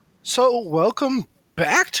So, welcome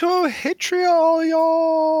back to Ohitria,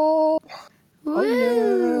 y'all.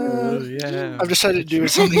 Woo! Yeah. I've decided to do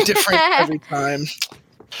something different every time. We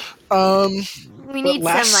But need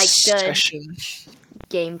last some good session,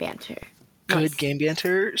 game banter. good Nice. game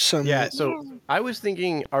banter. Yeah, so I was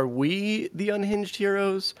thinking, are we the unhinged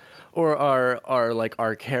heroes, or are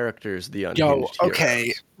our characters the unhinged heroes?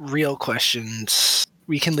 Okay, real questions.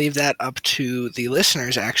 We can leave that up to the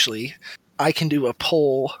listeners, actually. I can do a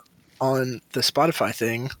poll on the Spotify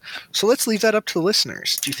thing. So let's leave that up to the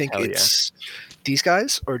listeners. Do you think Hell it's these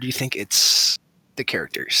guys, or do you think it's the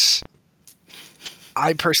characters?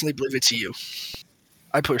 I personally believe it's you.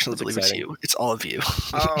 I personally That's believe exciting. it's you. It's all of you.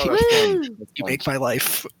 Oh, you, that's fun. Woo! That's you fun. make my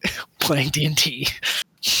life playing D&D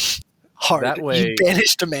hard. That way- You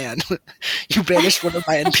banished a man. You banished one of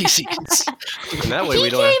my NPCs. And that way He we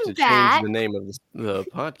don't have to came back. change the name of the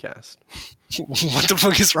podcast. What the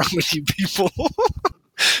fuck is wrong with you people?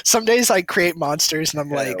 Some days I create monsters and I'm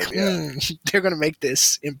Hell like, yeah. they're going to make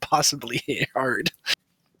this impossibly hard.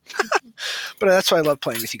 But that's why I love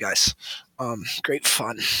playing with you guys. Great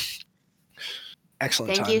fun.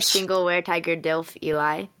 Excellent Thank times. you, single wear tiger dilf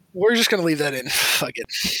Eli. We're just going to leave that in. Fuck it.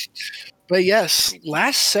 But yes,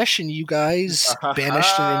 last session you guys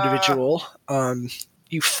banished an individual.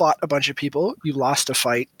 You fought a bunch of people. You lost a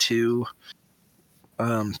fight to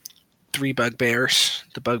 3 bugbears,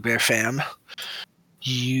 the bugbear fam.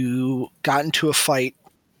 You got into a fight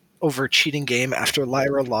over a cheating game after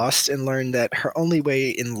Lyra lost and learned that her only way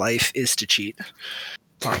in life is to cheat.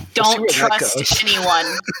 We'll see Don't where that trust goes. anyone.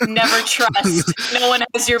 Never trust. No one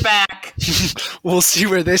has your back. We'll see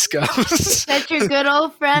where this goes. That's your good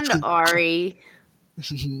old friend Ari.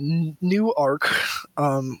 New arc.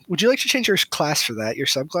 Would you like to change your class for that? Your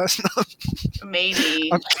subclass?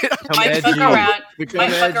 Maybe. I'm kidding. Come Might fuck edgy. around. Become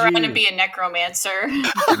Might fuck around edgy. and be a necromancer.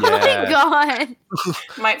 Oh my Yeah. god.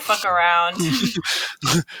 Might fuck around.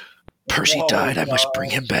 Percy Whoa, died. I must God. bring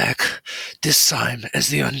him back. This time as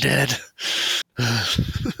the undead.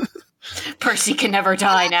 Percy can never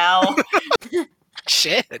die now.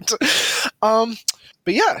 Shit.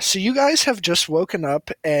 But yeah, so you guys have just woken up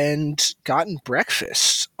and gotten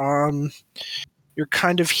breakfast. You're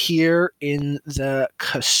kind of here in the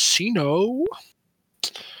casino,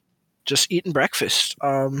 just eating breakfast.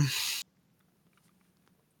 Long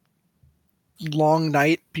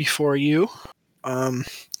night before you.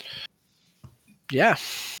 Yeah.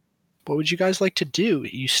 What would you guys like to do?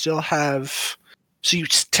 You still have... So you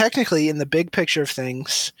technically, in the big picture of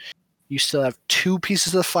things, you still have 2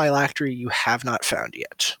 pieces of phylactery you have not found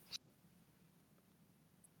yet.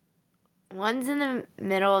 One's in the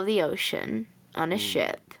middle of the ocean on a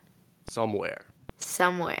ship Somewhere.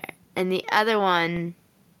 somewhere. And the other one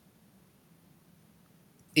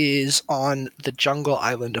Is on the jungle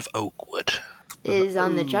island of Oakwood. is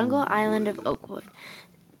on the jungle island of Oakwood.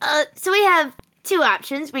 So we have 2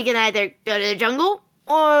 options. We can either go to the jungle,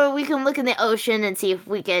 or we can look in the ocean and see if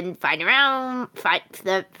we can I'm gonna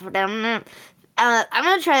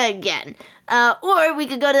try that again. Or we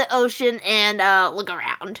could go to the ocean and look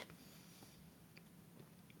around.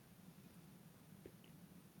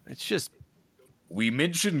 It's just We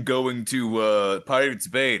mentioned going to Pirates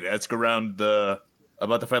Bay to ask around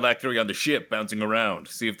about the phylactery on the ship bouncing around,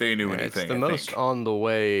 see if they knew anything. it's the I most think. on the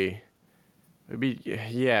way. We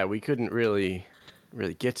couldn't really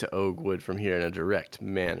get to Oakwood from here in a direct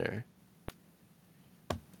manner.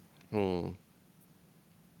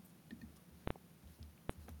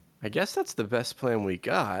 I guess that's the best plan we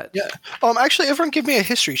got. Yeah. Actually, everyone give me a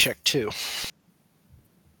history check, too.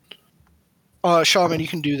 Shaman, you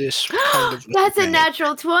can do this kind of... That's a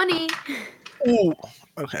natural 20. Ooh,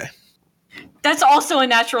 okay. That's also a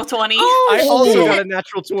natural 20. I also shit. got a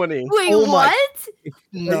natural 20. Wait, Oh my- what?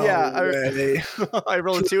 No Yeah, way. I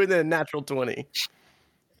rolled a 2 and then a natural 20.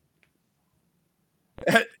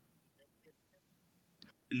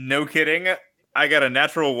 No kidding. I got a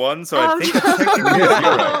natural 1, so Oh, I think it's technically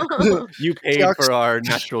a 0. no. You paid Yuck. for our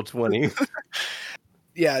natural 20.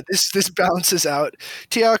 Yeah, this balances out.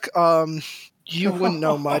 Tiak, you wouldn't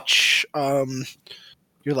know much.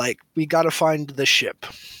 You're like, we gotta find the ship.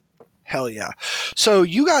 Hell yeah. So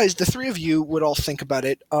you guys, the 3 of you, would all think about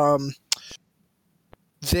it.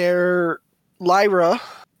 Lyra,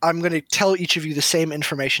 I'm going to tell each of you the same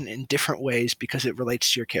information in different ways because it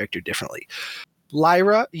relates to your character differently.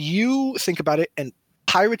 Lyra, you think about it, and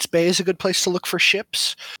Pirates Bay is a good place to look for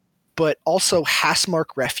ships, but also Hassmark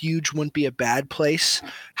Refuge wouldn't be a bad place.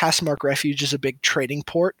 Hassmark Refuge is a big trading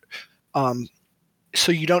port.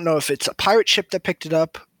 So you don't know if it's a pirate ship that picked it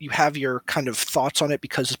up. You have your kind of thoughts on it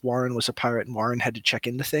because Warren was a pirate and Warren had to check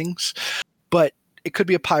into things. But it could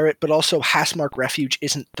be a pirate, but also Hastmark Refuge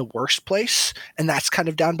isn't the worst place, and that's kind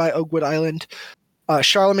of down by Oakwood Island.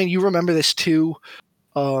 Charlemagne, you remember this too,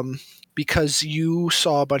 because you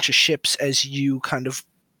saw a bunch of ships as you kind of.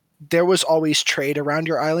 There was always trade around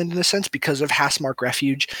your island in a sense because of Hastmark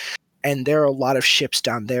Refuge, and there are a lot of ships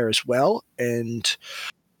down there as well. And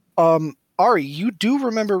Ari, you do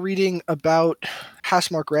remember reading about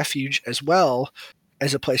Hastmark Refuge as well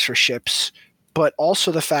as a place for ships, but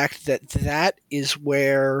also the fact that that is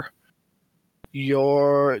where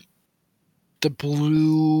the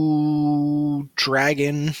blue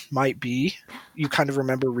dragon might be. You kind of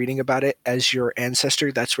remember reading about it as your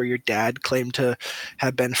ancestor. That's where your dad claimed to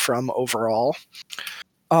have been from overall.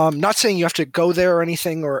 Not saying you have to go there or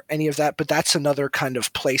anything or any of that, but that's another kind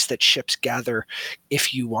of place that ships gather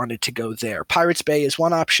if you wanted to go there. Pirates Bay is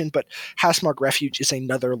one option, but Hastmark Refuge is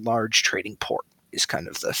another large trading port, is kind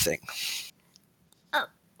of the thing. Oh,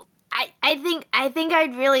 I think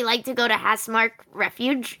I'd really like to go to Hastmark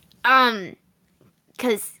Refuge.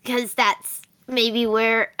 Cause that's maybe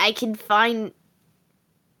where I can find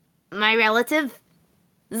my relative.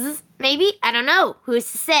 Maybe? I don't know.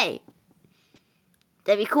 Who's to say?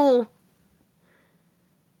 That'd be cool.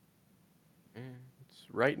 It's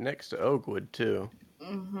right next to Oakwood, too.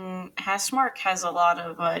 Mm-hmm. Hastmark has a lot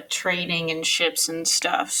of trading and ships and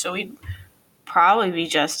stuff, so we'd probably be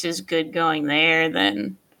just as good going there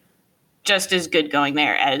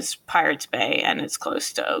as Pirates Bay, and it's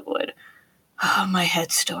close to Oakwood. Oh, my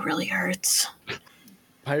head still really hurts.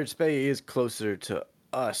 Pirates Bay is closer to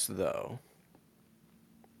us, though.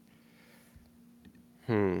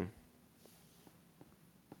 I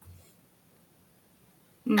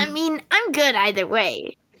mean, I'm good either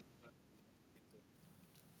way.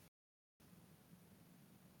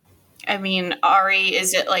 I mean, Ari,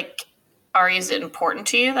 is it important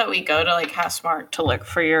to you that we go to Hastmark to look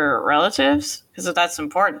for your relatives? Because if that's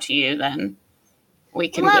important to you, then we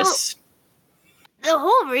can just. The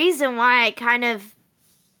whole reason why I kind of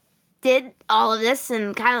did all of this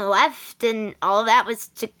and kind of left and all of that was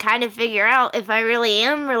to kind of figure out if I really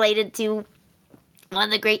am related to one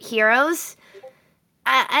of the great heroes.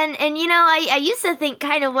 And you know, I used to think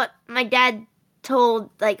kind of what my dad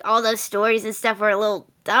told, all those stories and stuff were a little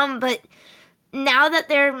dumb, but now that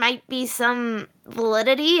there might be some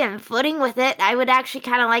validity and footing with it, I would actually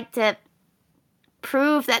kind of like to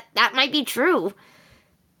prove that that might be true.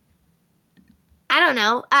 I don't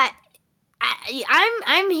know.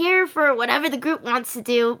 I'm here for whatever the group wants to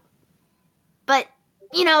do, but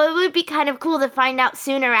you know, it would be kind of cool to find out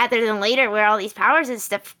sooner rather than later where all these powers and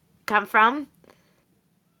stuff come from.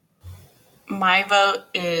 My vote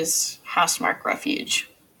is Hastmark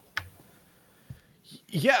Refuge.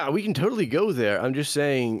 Yeah, we can totally go there. I'm just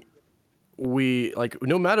saying,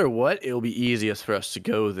 no matter what, it'll be easiest for us to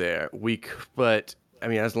go there. But I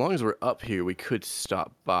mean, as long as we're up here, we could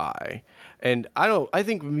stop by. And I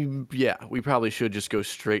think we probably should just go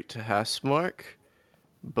straight to Hastmark.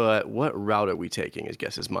 But what route are we taking, I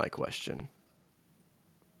guess, is my question.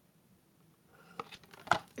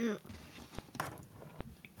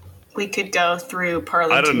 We could go through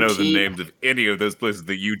Pearlington I don't know Keep. the names of any of those places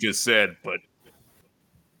that you just said, but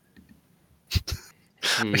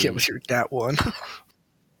Yeah, with your dat one.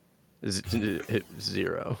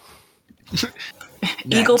 0.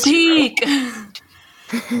 Eagle Peak.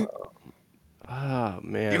 Oh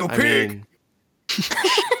man, Eagle I Peak! mean,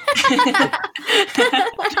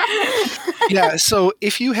 Yeah, so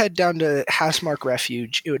if you head down to Hastmark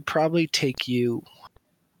Refuge, it would probably take you.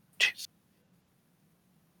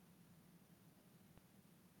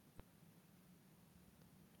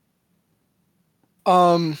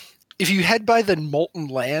 If you head by the Molten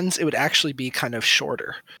Lands, it would actually be kind of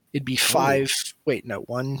shorter. It'd be 5. Wait, no,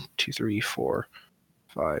 1, 2, 3, 4,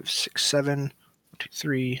 5, 6, 7. 1, 2,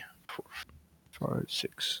 3, 4, 5,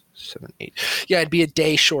 6, 7, 8. Yeah, it'd be a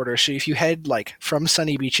day shorter. So if you head from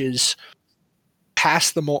Sunny Beaches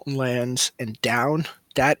past the Molten Lands and down,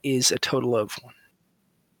 that is a total of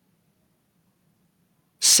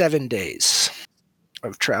 7 days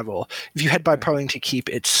of travel. If you head by Pearlington Keep,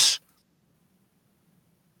 it's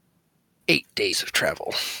 8 days of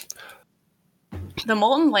travel. The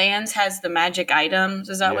Molten Lands has the magic items.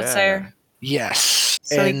 Is that what's there? Yes.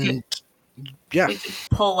 So and yeah. We could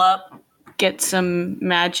pull up, get some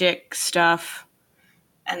magic stuff,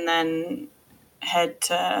 and then head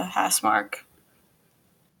to Hastmark.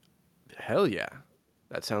 hell yeah,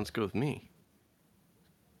 that sounds good with me.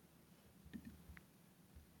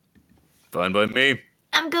 fine by me.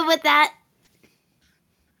 I'm good with that.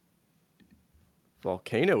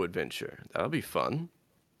 Volcano adventure. That'll be fun.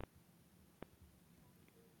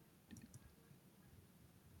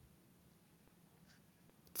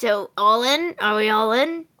 So, all in? Are we all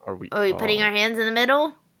in? Are we Putting our hands in the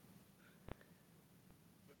middle?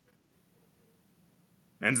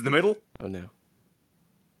 Hands in the middle? Oh, no.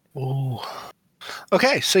 Ooh.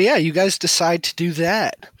 Okay, so yeah, you guys decide to do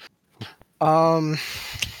that. You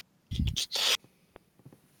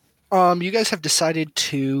guys have decided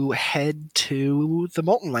to head to the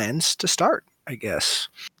Molten Lands to start, I guess.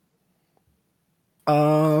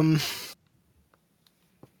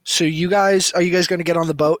 So are you guys going to get on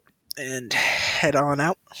the boat and head on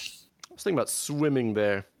out? I was thinking about swimming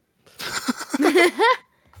there.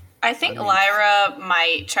 I think Lyra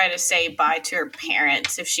might try to say bye to her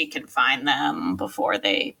parents if she can find them before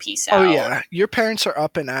they peace out. Oh yeah, your parents are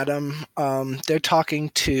up and at 'em. They're talking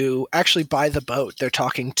to, actually by the boat, they're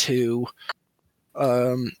talking to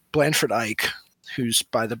Blandford Ike, who's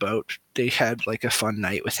by the boat. They had like a fun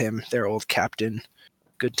night with him, their old captain.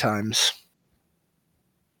 Good times.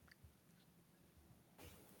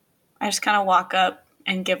 I just kind of walk up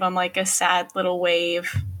and give them like a sad little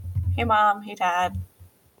wave. Hey, Mom. Hey, Dad.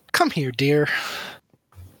 Come here, dear.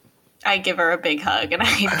 I give her a big hug and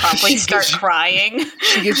I probably start crying.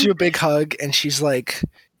 She gives you a big hug and she's like,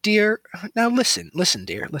 dear, now listen,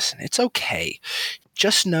 dear, listen. It's okay.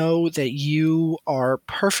 Just know that you are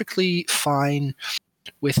perfectly fine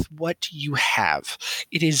with what you have.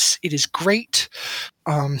 It is great.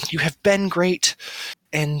 You have been great,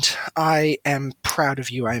 and I am proud of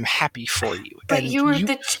you. I am happy for you. But and you're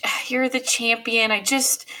the champion. I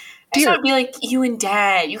just want to be like you and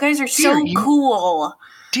Dad. You guys are so cool.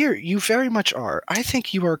 Dear, you very much are. I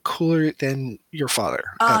think you are cooler than your father,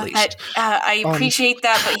 at least. I appreciate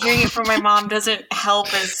that, but hearing it from my mom doesn't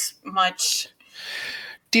help as much.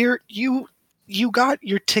 Dear, you got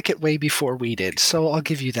your ticket way before we did, so I'll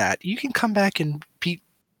give you that. You can come back and beat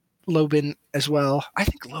Lobin as well. I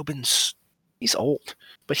think he's old,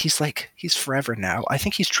 but he's forever now. I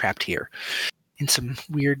think he's trapped here in some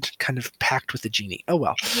weird kind of pact with the genie. Oh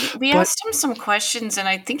well. We asked him some questions, and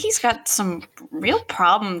I think he's got some real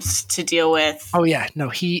problems to deal with. Oh yeah,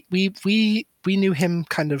 no, we knew him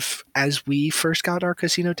kind of as we first got our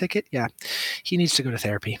casino ticket. Yeah, he needs to go to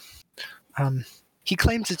therapy. He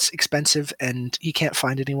claims it's expensive and he can't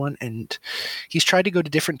find anyone, and he's tried to go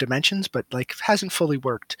to different dimensions, but hasn't fully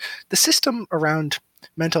worked. The system around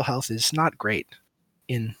mental health is not great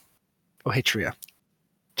in Ohitria,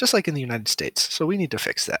 just like in the United States. So we need to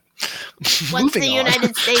fix that. What's the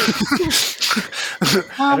United States?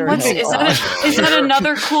 Is that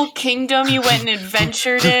another cool kingdom you went and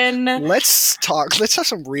adventured in? Let's talk. Let's have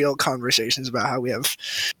some real conversations about how we have.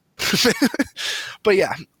 But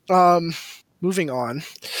yeah. Moving on.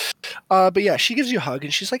 But yeah, she gives you a hug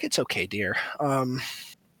and she's like, it's okay, dear.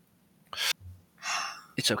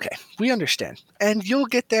 It's okay. We understand. And you'll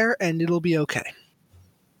get there and it'll be okay.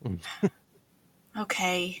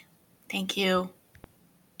 Okay. Thank you.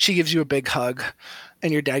 She gives you a big hug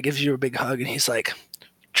and your dad gives you a big hug and he's like,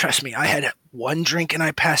 trust me, I had one drink and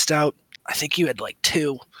I passed out. I think you had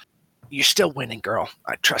 2. You're still winning, girl.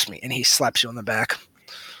 Trust me. And he slaps you on the back.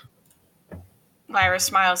 Lyra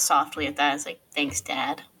smiles softly at that. It's like, thanks,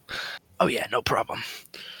 Dad. Oh, yeah, no problem.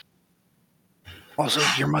 Also,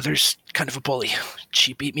 your mother's kind of a bully.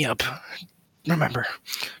 She beat me up. Remember,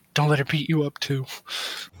 don't let her beat you up, too.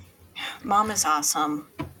 Mom is awesome.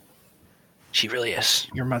 She really is.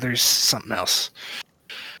 Your mother's something else.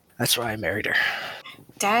 That's why I married her.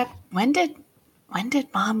 Dad, when did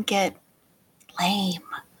Mom get lame?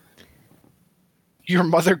 Your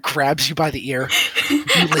mother grabs you by the ear.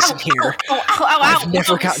 You listen here. Ow, I've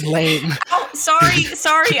never gotten lame. Oh, sorry.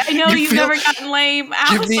 I know you've never gotten lame.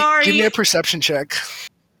 Sorry. Give me a perception check.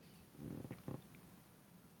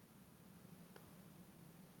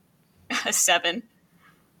 A 7.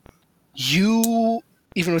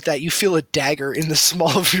 Even with that, you feel a dagger in the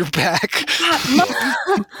small of your back. Mom,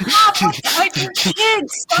 you're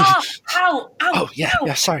kids. Stop. Ow. Oh,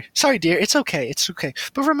 yeah, Sorry, dear. It's okay.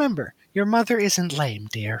 But remember, your mother isn't lame,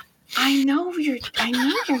 dear. I know you're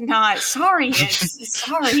not. Sorry.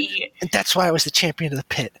 Sorry. And that's why I was the champion of the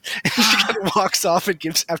pit. And she kind of walks off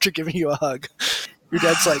and after giving you a hug. Your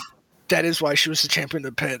dad's like, that is why she was the champion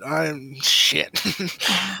of the pit. I'm shit.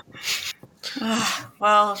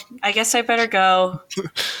 Well, I guess I better go.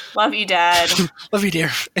 Love you, Dad. Love you, dear.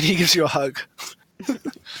 And he gives you a hug.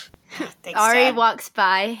 Thanks, Ari Dad. Walks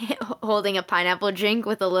by holding a pineapple drink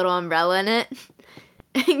with a little umbrella in it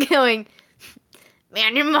and going,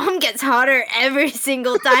 man, your mom gets hotter every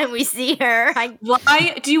single time we see her.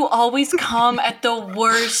 Why do you always come at the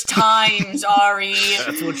worst times, Ari?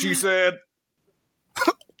 That's what she said.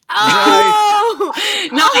 Oh!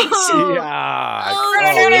 Nice! Yeah.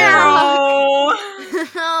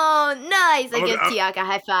 Oh, nice. I give Tiak a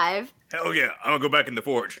high five. Hell yeah, I'm gonna go back in the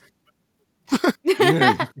forge.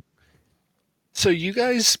 So you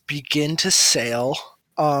guys begin to sail.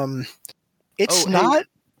 It's Oh, hey. not.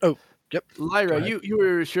 Oh, yep. Lyra, Go you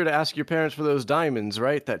were sure to ask your parents for those diamonds,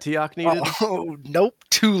 right? That Tiak needed? Oh, nope.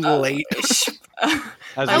 Too late. As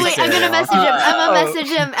Oh we wait, I'm sail gonna off. message him. I'm gonna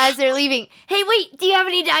message him as they're leaving. Hey, wait, do you have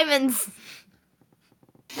any diamonds?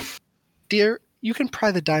 Dear, you can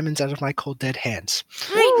pry the diamonds out of my cold dead hands.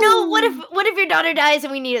 Wait, no. What if your daughter dies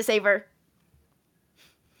and we need to save her?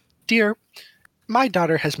 Dear, my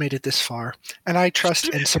daughter has made it this far, and I trust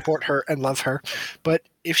and support her and love her. But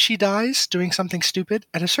if she dies doing something stupid,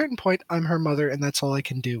 at a certain point, I'm her mother, and that's all I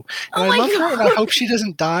can do. And Oh I my love her, and I God. hope she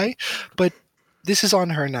doesn't die, but this is on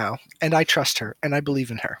her now, and I trust her, and I believe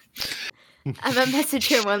in her. I'm gonna message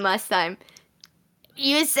her one last time.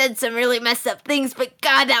 You said some really messed up things, but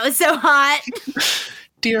God, that was so hot.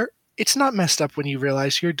 Dear, it's not messed up when you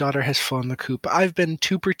realize your daughter has flown the coop. I've been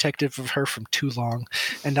too protective of her for too long,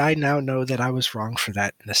 and I now know that I was wrong for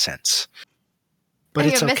that in a sense. But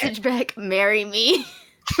I'm it's gonna okay. message back, marry me.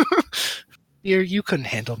 Dear, you couldn't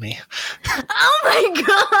handle me. Oh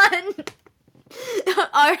my God.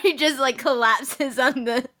 Ari just like collapses on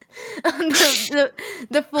the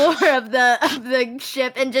floor of the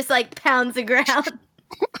ship and just like pounds the ground.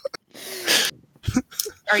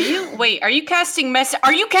 Are you casting message?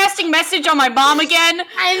 Are you casting message on my mom again?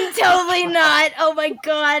 I'm totally not. Oh my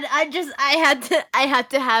God. I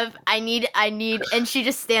need, and she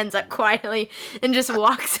just stands up quietly and just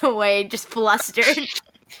walks away, just flustered.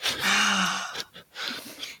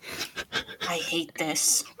 I hate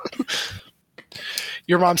this.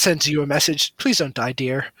 Your mom sends you a message. Please don't die,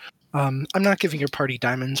 dear. I'm not giving your party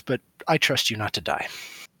diamonds, but I trust you not to die.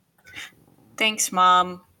 Thanks,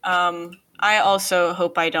 Mom. I also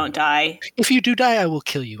hope I don't die. If you do die, I will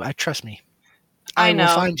kill you. Trust me. I know.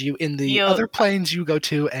 will find you in the other planes you go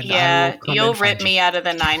to, and I Yeah, will come you'll and find rip me you. out of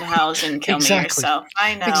the 9 hells and kill Exactly. me yourself.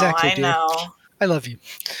 I know, Exactly, I dear. know. I love you.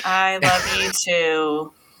 I love you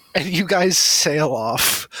too. And you guys sail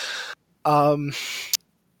off. So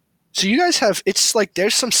you guys have, it's like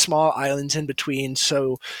there's some small islands in between,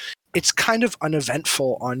 so it's kind of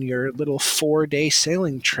uneventful on your little 4-day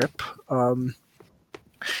sailing trip.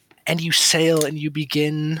 And you sail and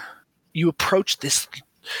you approach this,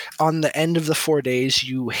 on the end of the 4 days,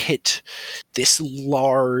 you hit this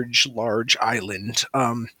large island.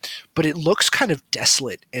 But it looks kind of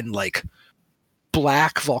desolate, and like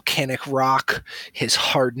black volcanic rock has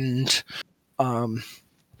hardened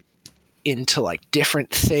into like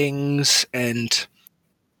different things, and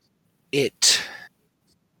it's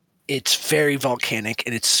very volcanic,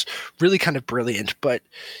 and it's really kind of brilliant, but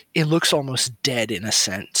it looks almost dead in a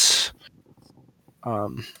sense.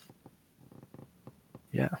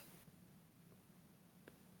 Yeah.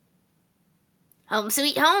 Home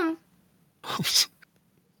sweet home.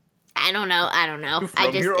 I don't know. You're I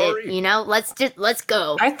from just, here, Ari? let's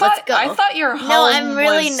go. I let's go. thought your home No, I'm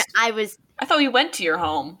really. was... I was. I thought we went to your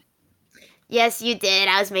home. Yes, you did.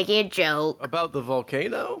 I was making a joke. About the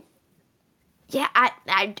volcano? Yeah,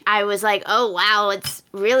 I was like, oh wow, it's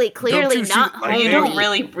really clearly you not shoot home. lightning?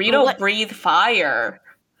 You don't What? breathe fire.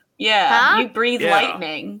 Yeah, Huh? you breathe Yeah.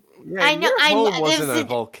 lightning. Yeah, I know- your I home know, wasn't this a is-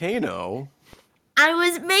 volcano. I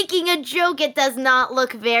was making a joke. It does not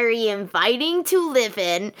look very inviting to live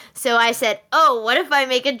in. So I said, oh, what if I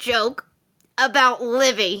make a joke about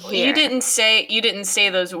living here? You didn't say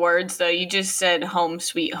those words though. You just said home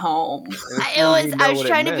sweet home. I was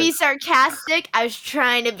trying to be sarcastic.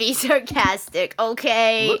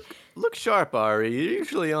 Okay. Look sharp, Ari. You're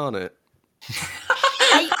usually on it.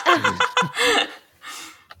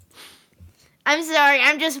 I'm sorry.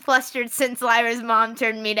 I'm just flustered since Lyra's mom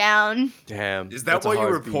turned me down. Damn. Is that that's a why you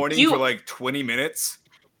hard were beat. pointing You- for like 20 minutes?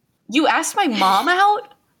 You asked my mom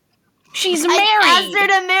out? She's married. I asked her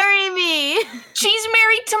to marry me. She's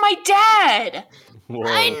married to my dad. Whoa.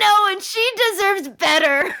 I know, and she deserves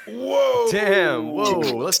better. Whoa! Damn.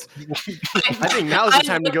 Whoa. I think now's the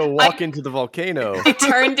time to go walk into the volcano. I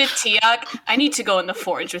turned to Tiak. I need to go in the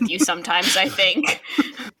forge with you sometimes, I think.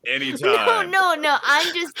 Anytime. No.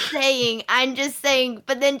 I'm just saying.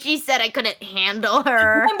 But then she said I couldn't handle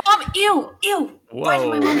her. My mom, ew. Why did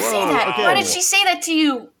my mom say that? okay. Why did she say that to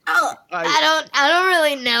you? Oh, I don't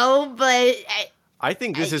really know, but I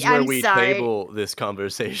think this is I'm where we sorry. table this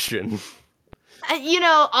conversation. all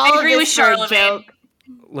I of agree with this for a Charlemagne.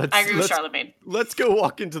 joke. I agree with Charlemagne. Let's go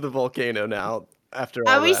walk into the volcano now. After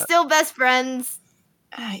all Are we that. still best friends?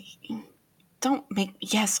 Don't make...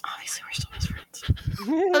 Yes, obviously we're still best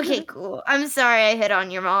friends. Okay, cool. I'm sorry I hit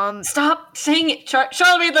on your mom. Stop saying it.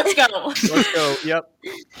 Charlemagne, let's go. Let's go. Yep.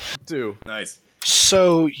 2. Nice.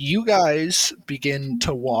 So you guys begin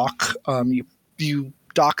to walk. You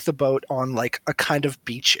dock the boat on like a kind of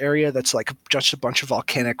beach area that's like just a bunch of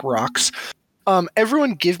volcanic rocks.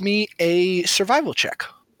 Everyone, give me a survival check.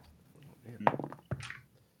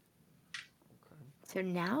 So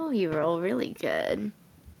now you roll really good.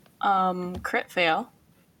 Crit fail.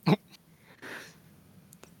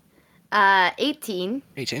 18.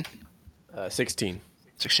 18, 16.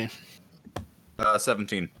 16,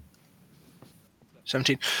 17.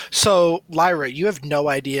 17. So Lyra, you have no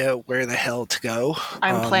idea where the hell to go.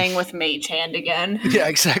 I'm playing with Mage Hand again. Yeah,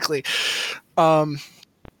 exactly.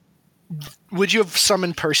 Would you have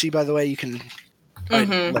summoned Percy, by the way? You can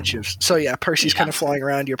let you. So yeah, Percy's kind of flying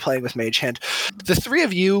around. You're playing with Mage Hand. The three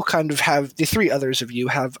others of you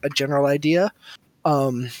have a general idea.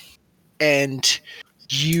 And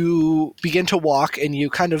you begin to walk and you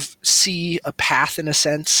kind of see a path in a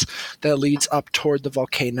sense that leads up toward the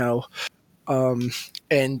volcano.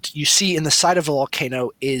 And you see in the side of a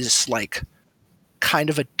volcano is like kind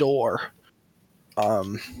of a door.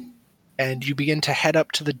 And you begin to head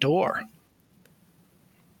up to the door.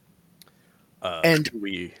 And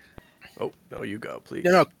oh no, you go, please.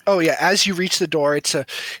 No. Oh yeah, as you reach the door, it's a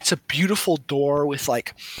beautiful door with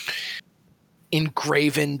like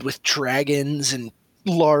engraven with dragons and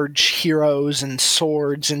large heroes and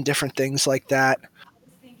swords and different things like that.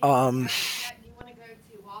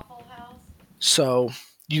 So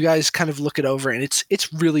you guys kind of look it over, and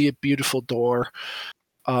it's really a beautiful door.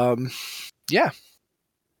 Yeah.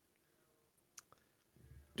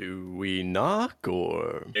 Do we knock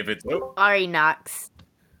or? If it's Ari knocks.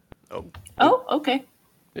 Oh, okay.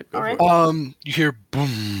 Yep, go All for right. it. You hear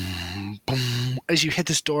boom, boom as you hit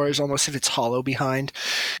this door. It's almost if it's hollow behind,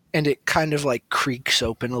 and it kind of like creaks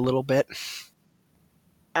open a little bit.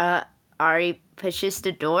 Ari pushes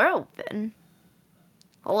the door open.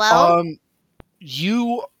 Hello?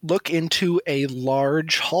 You look into a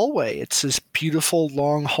large hallway. It's this beautiful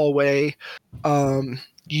long hallway.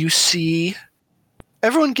 You see.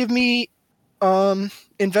 Everyone, give me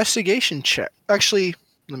investigation check. Actually,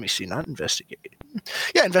 let me see. Not investigate.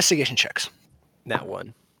 Yeah, investigation checks. That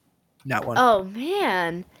one. Not one. Oh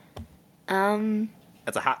man.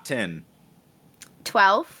 That's a hot 10.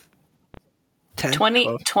 12. 10,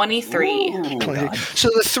 23. 20. So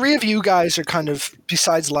the three of you guys are kind of,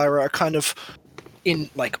 besides Lyra, are kind of in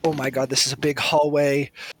like, oh my god, this is a big hallway.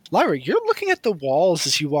 Lyra, you're looking at the walls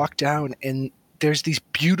as you walk down, and there's these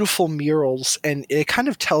beautiful murals, and they kind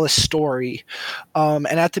of tell a story. And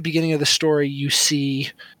at the beginning of the story, you see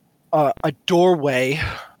a doorway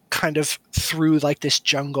kind of through like this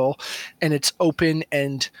jungle, and it's open,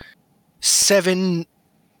 and 7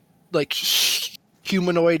 like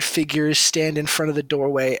humanoid figures stand in front of the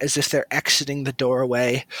doorway as if they're exiting the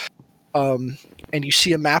doorway. And you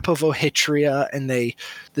see a map of Ohitria, and the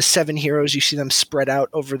 7 heroes, you see them spread out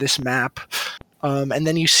over this map. And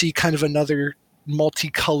then you see kind of another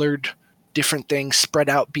multicolored different things spread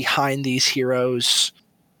out behind these heroes,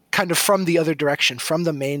 kind of from the other direction, from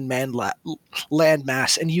the main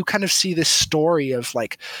landmass. And you kind of see this story of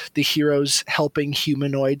like the heroes helping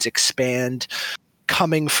humanoids expand,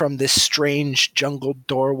 coming from this strange jungle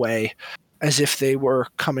doorway as if they were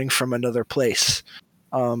coming from another place.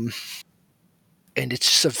 And it's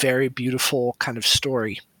just a very beautiful kind of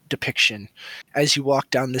story depiction as you walk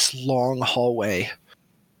down this long hallway.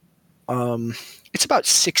 It's about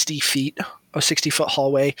 60 feet, a 60-foot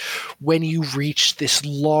hallway, when you reach this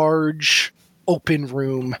large open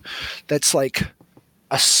room that's like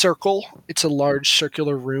a circle. It's a large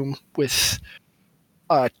circular room with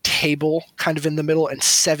a table kind of in the middle and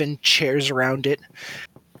 7 chairs around it.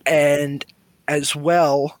 And as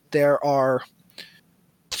well, there are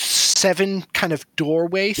 7 kind of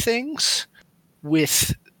doorway things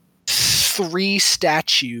with 3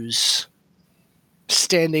 statues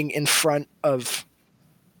standing in front of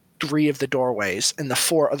 3 of the doorways, and the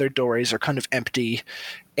 4 other doorways are kind of empty,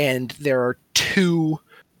 and there are 2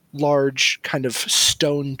 large kind of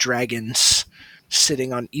stone dragons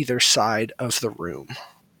sitting on either side of the room.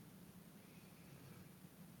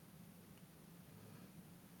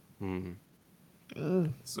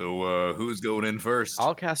 So, who's going in first?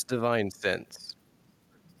 I'll cast Divine Sense.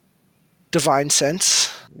 Divine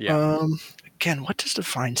Sense? Yeah. Again, what does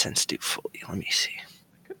Divine Sense do fully? Let me see.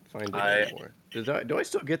 I couldn't find it anymore. Do I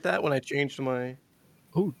still get that when I changed my...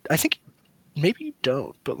 Oh, I think maybe you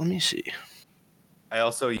don't, but let me see. I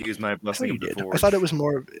also use my I thought blessing you of the did. Forge. I thought it was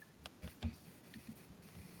more of it.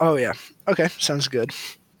 Oh, yeah. Okay, sounds good.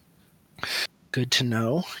 Good to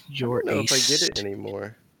know. You're I don't know a if I get it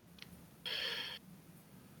anymore.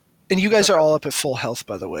 And you guys are all up at full health,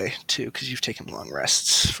 by the way, too, because you've taken long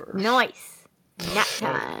rests for... Nice. Nap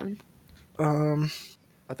time.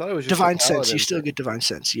 I thought it was just Divine the sense. paladin You still thing. get divine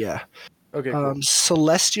sense. Yeah. Okay, cool.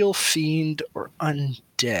 Celestial fiend or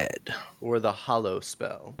undead. Or the hollow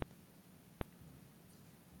spell.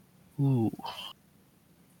 Ooh.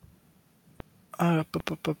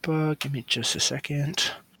 Give me just a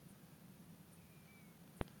second.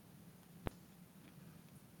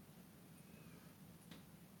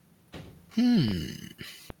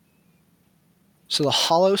 So the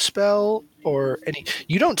hollow spell or any...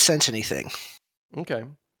 You don't sense anything. Okay.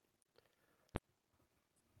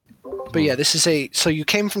 But yeah, this is a... So you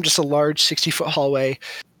came from just a large 60-foot hallway,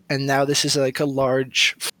 and now this is like a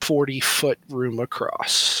large 40-foot room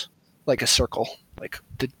across. Like a circle. Like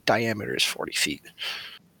the diameter is 40 feet.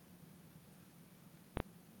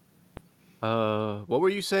 What were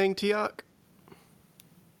you saying, Tiak?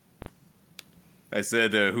 I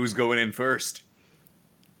said, who's going in first?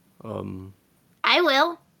 I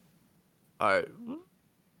will. Alright.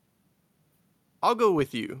 I'll go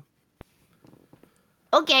with you.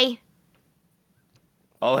 Okay.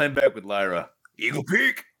 I'll head back with Lyra. Eagle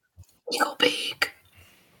Peak! Eagle Peak.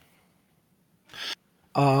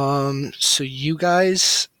 So you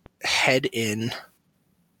guys head in.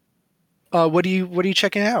 What are you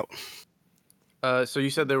checking out? So you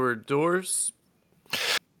said there were doors?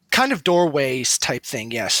 Kind of doorways type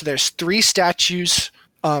thing, yeah. So there's 3 statues.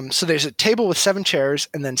 So there's a table with 7 chairs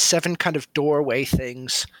and then 7 kind of doorway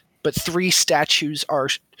things. But 3 statues are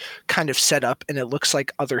kind of set up, and it looks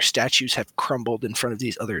like other statues have crumbled in front of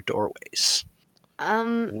these other doorways.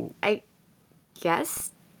 I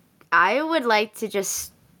guess I would like to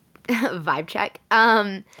just vibe check.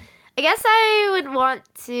 I guess I would want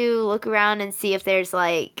to look around and see if there's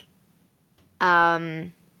like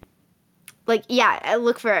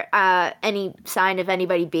look for any sign of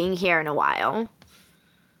anybody being here in a while.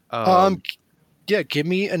 Yeah, give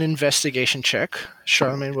me an investigation check.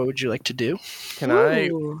 Charlemagne, what would you like to do? Can I,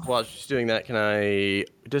 while she's doing that, can I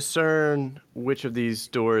discern which of these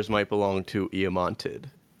doors might belong to Eamonted?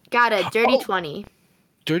 Got a dirty 20.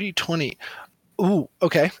 Dirty 20. Ooh,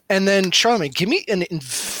 okay. And then, Charlemagne, give me an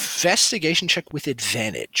investigation check with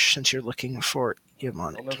advantage, since you're looking for I don't know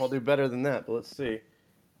Eamonted. if I'll do better than that, but let's see.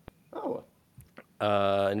 Oh.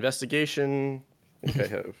 Investigation. I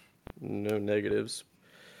think I have no negatives.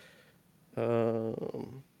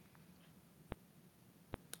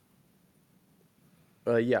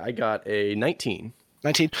 Yeah, I got a 19.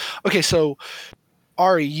 19. Okay, so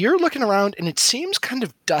Ari, you're looking around and it seems kind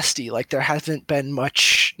of dusty. Like there hasn't been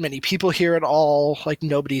many people here at all. Like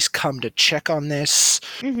nobody's come to check on this.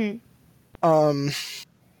 Mm-hmm.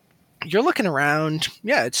 You're looking around.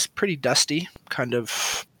 Yeah, it's pretty dusty. Kind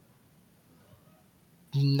of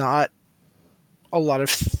not a lot of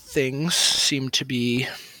things seem to be.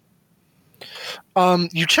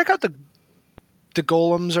 You check out the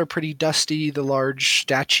golems are pretty dusty. The large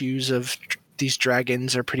statues of these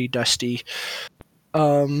dragons are pretty dusty.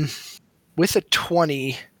 With a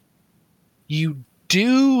 20, you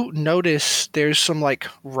do notice there's some like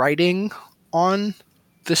writing on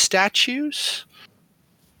the statues,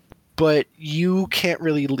 but you can't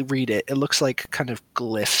really read it. It looks like kind of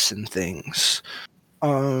glyphs and things.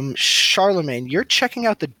 Charlemagne, you're checking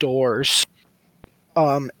out the doors,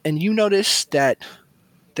 and you notice that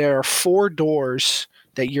there are 4 doors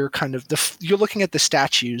that you're kind of you're looking at the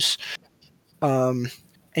statues, and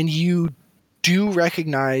you do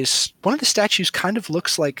recognize one of the statues kind of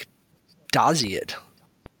looks like Daziad.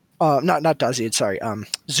 Not Daziad, sorry.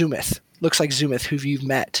 Zumith. Looks like Zumith, who you've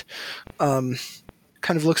met. Kind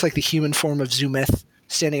of looks like the human form of Zumith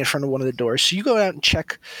standing in front of one of the doors. So you go out and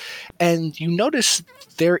check, and you notice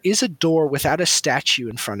there is a door without a statue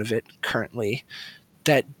in front of it currently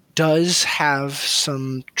that does have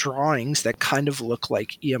some drawings that kind of look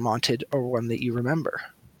like Eamonted or one that you remember.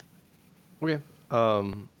 Okay.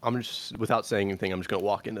 I'm just, without saying anything, I'm just going to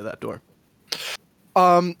walk into that door.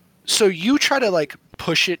 So you try to like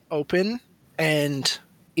push it open and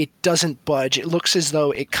it doesn't budge. It looks as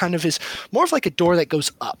though it kind of is more of like a door that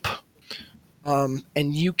goes up. And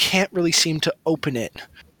you can't really seem to open it.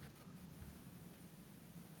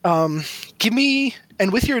 Give me,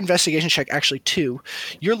 and with your investigation check actually too,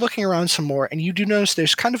 you're looking around some more and you do notice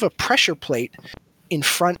there's kind of a pressure plate in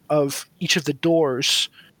front of each of the doors,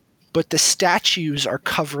 but the statues are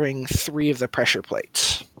covering 3 of the pressure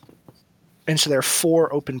plates. And so there are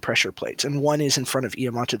 4 open pressure plates, and 1 is in front of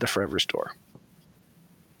Eamonted the Forever's door.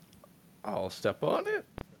 I'll step on it.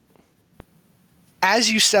 As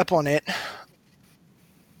you step on it,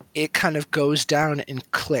 it kind of goes down and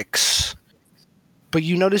clicks. But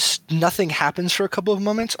you notice nothing happens for a couple of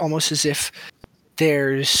moments, almost as if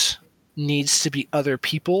there's needs to be other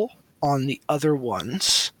people on the other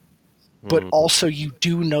ones, but also you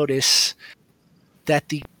do notice that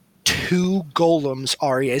the two golems,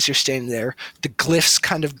 Ari, as you're standing there, the glyphs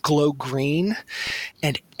kind of glow green,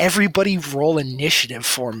 and everybody roll initiative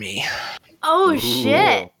for me. Oh, Ooh.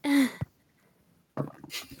 shit. Okay.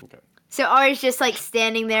 So Ari's just like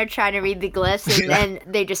standing there trying to read the glyphs, and then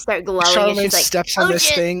they just start glowing. And Charlemagne she's like, steps on "Oh, this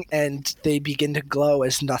shit." thing, and they begin to glow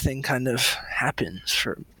as nothing kind of happens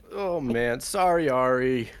for Oh man, sorry,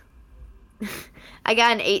 Ari. I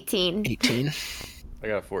got an 18. 18. I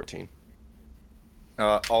got a 14.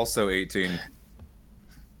 Also 18.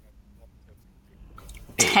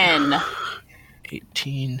 10.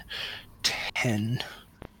 18, 10.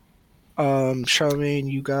 Charlemagne,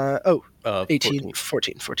 you got 18,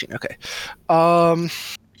 14. Okay.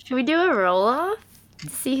 Should we do a roll off to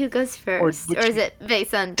see who goes first, or is it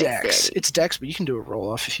based on Dex. dexterity? It's Dex, but you can do a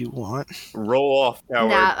roll off if you want. Roll off, coward.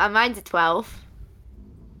 Nah, mine's a 12.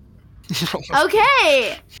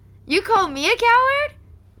 Okay, you call me a coward?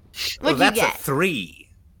 What'd you get? 3.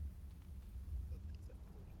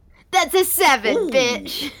 That's a 7, Ooh.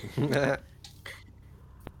 bitch.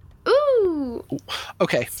 Ooh,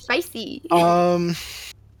 Okay. spicy.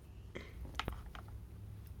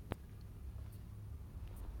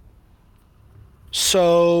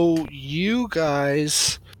 So you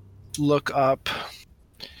guys look up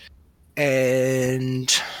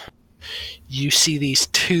and you see these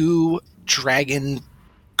two dragon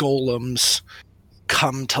golems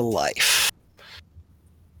come to life.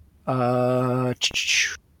 Yeah.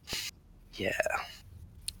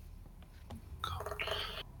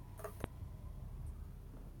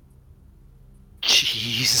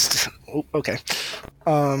 Jeez. Oh, okay.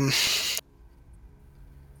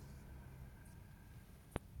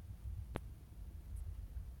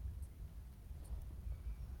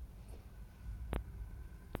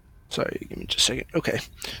 Sorry, give me just a second. Okay.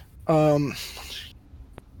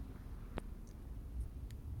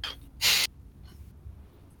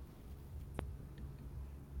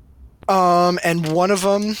 And one of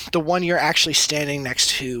them, the one you're actually standing next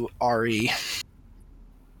to, Ari,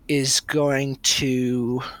 is going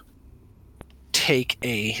to take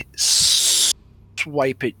a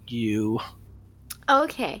swipe at you.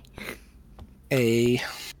 Okay.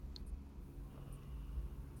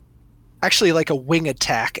 Actually, like a wing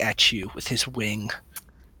attack at you with his wing.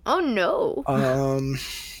 Oh no.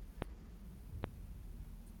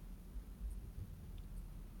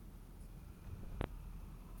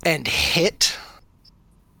 And hit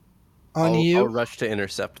on you. I'll rush to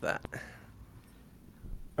intercept that.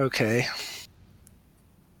 Okay.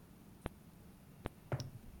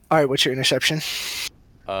 All right, what's your interception?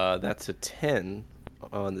 That's a 10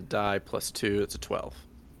 on the die plus 2. It's a 12.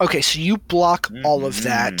 Okay, so you block all of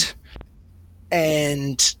that.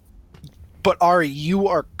 But Ari, you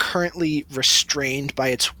are currently restrained by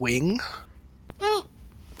its wing. Oh,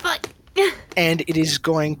 fuck. And it is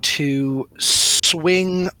going to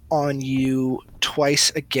swing on you twice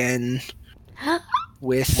again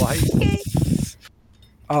with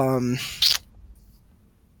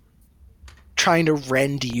trying to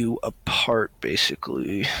rend you apart,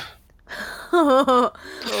 basically.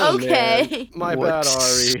 Okay. Man. My What? bad,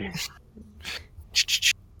 Ari.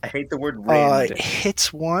 I hate the word rend.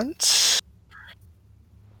 Hits once.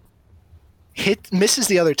 Misses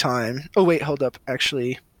the other time. Oh wait, hold up.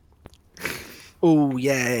 Actually, oh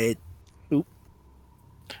yeah. Oop.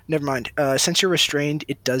 Never mind. Since you're restrained,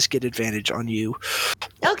 it does get advantage on you.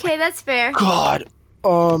 Okay, that's fair. God.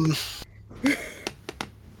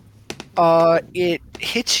 It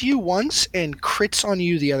hits you once and crits on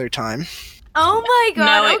you the other time. Oh my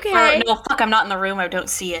god, okay. No, fuck, I'm not in the room. I don't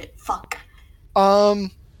see it. Fuck.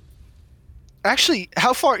 Actually,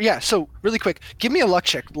 how far? Yeah, so really quick, give me a luck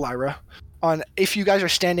check, Lyra, on if you guys are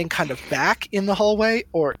standing kind of back in the hallway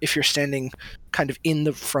or if you're standing kind of in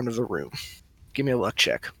the front of the room. Give me a luck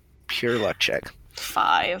check. Pure luck check.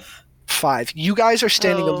 5. 5. You guys are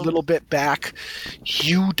standing a little bit back.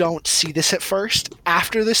 You don't see this at first.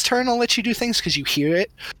 After this turn, I'll let you do things because you hear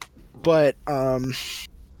it. But,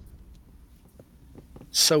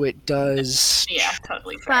 so it does... Yeah,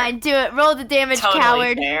 totally fair. Fine, do it. Roll the damage, Totally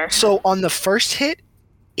coward. fair. So on the first hit,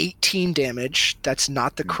 18 damage. That's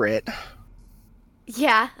not the crit.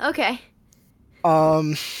 Yeah, okay.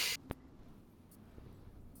 On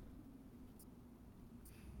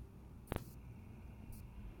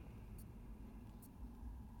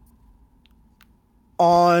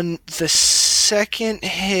the second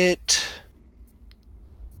hit...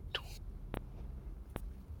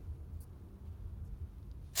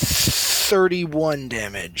 31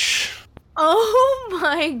 damage. Oh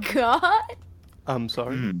my god. I'm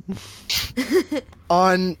sorry.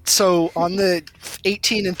 On the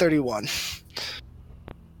 18 and 31.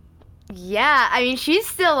 Yeah, I mean, she's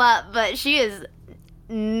still up, but she is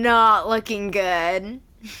not looking good.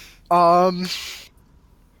 Ari,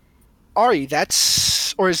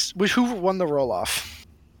 who won the roll off?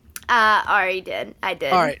 Ari did. I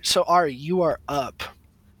did. All right, so Ari, you are up.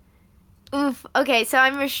 Oof. Okay, so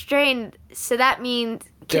I'm restrained. So that means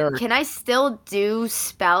can I still do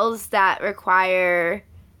spells that require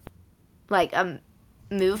like a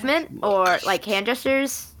movement or like hand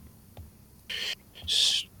gestures?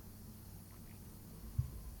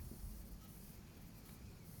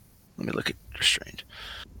 Let me look at restrained.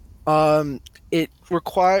 It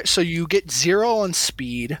requires, so you get 0 on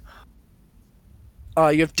speed.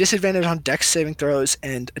 You have disadvantage on dex saving throws,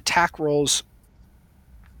 and attack rolls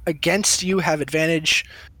against you have advantage.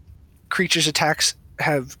 Creatures' attacks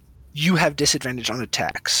have disadvantage on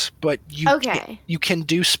attacks, but you can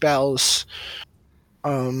do spells.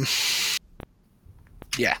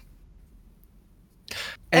 Yeah.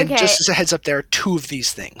 And just as a heads up, there are 2 of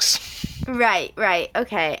these things. Right.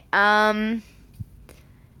 Okay. I'm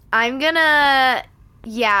gonna.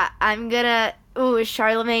 Ooh,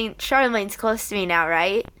 Charlemagne's close to me now,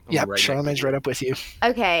 right? Yeah, Charlemagne's right up with you.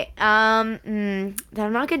 Okay. Then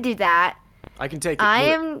I'm not gonna do that. I can take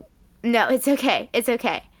it. No, it's okay. It's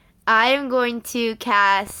okay. I am going to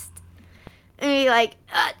cast.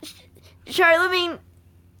 Charlemagne,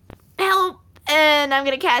 help! And I'm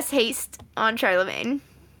gonna cast haste on Charlemagne.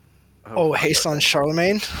 Oh, haste on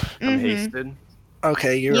Charlemagne? I'm hasted.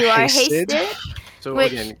 Okay, you are hasted. So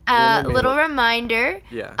which, again, little reminder.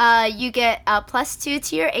 Yeah. You get a +2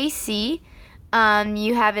 to your AC.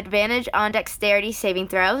 You have advantage on dexterity saving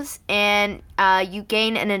throws, and you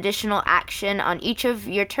gain an additional action on each of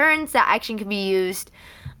your turns. That action can be used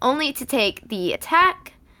only to take the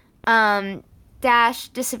attack, dash,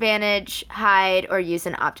 disadvantage, hide, or use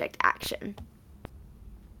an object action.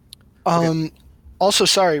 Also,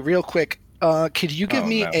 sorry, real quick. Could you give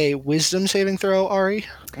me a wisdom saving throw, Ari?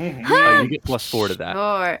 Mm-hmm. You get +4 to that.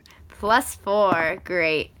 +4,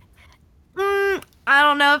 great. I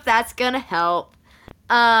don't know if that's gonna help.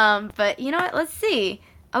 But you know what? Let's see.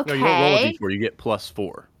 Okay. No, you don't roll a d4. You get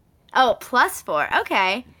 +4. Oh, +4.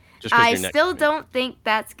 Okay. I still don't think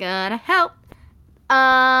that's gonna help.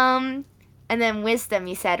 And then wisdom,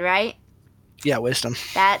 you said, right? Yeah, wisdom.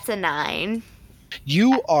 That's a 9.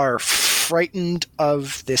 You are frightened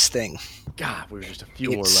of this thing. God, we were just a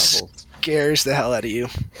few more levels. Scares the hell out of you.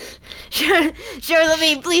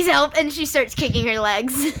 Charlemagne, please help! And she starts kicking her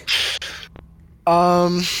legs.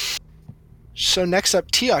 So next up,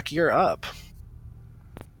 Teok, you're up.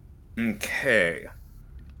 Okay.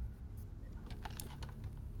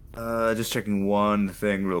 Just checking one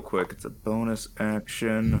thing real quick. It's a bonus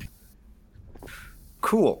action.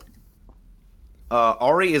 Cool.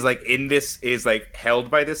 Ari is held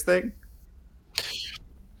by this thing.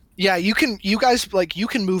 Yeah, you guys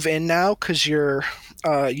can move in now because you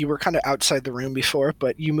were kind of outside the room before,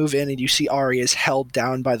 but you move in and you see Ari is held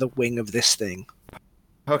down by the wing of this thing.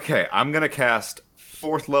 Okay, I'm gonna cast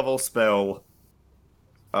 4th level spell,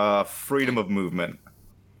 Freedom of Movement.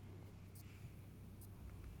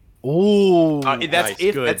 Ooh, that's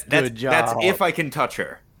nice. Good job. That's if I can touch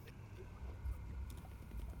her.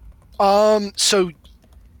 So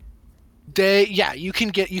you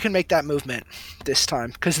can make that movement this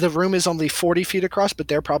time because the room is only 40 feet across, but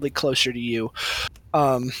they're probably closer to you.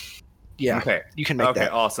 Yeah. Okay. You can make that. Okay,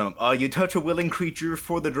 awesome. You touch a willing creature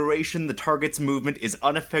for the duration. The target's movement is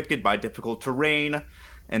unaffected by difficult terrain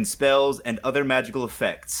and spells and other magical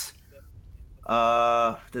effects.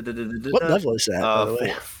 What level is that? By the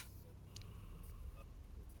way?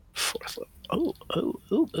 4th level.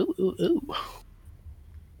 Oh.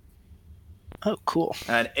 Oh, cool.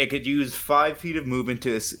 And it could use 5 feet of movement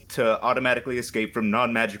to automatically escape from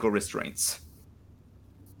non-magical restraints.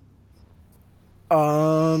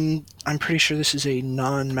 I'm pretty sure this is a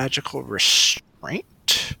non-magical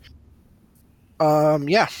restraint.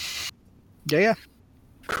 Yeah.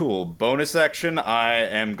 Cool. Bonus action, I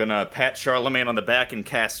am gonna pat Charlemagne on the back and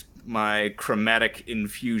cast my Chromatic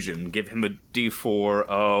Infusion. Give him a d4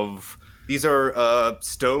 of... These are,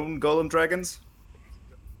 stone golem dragons?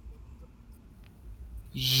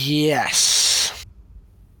 Yes.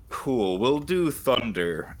 Cool. We'll do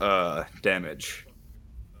thunder, damage.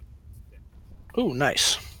 Ooh,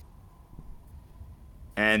 nice.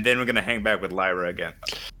 And then we're gonna hang back with Lyra again.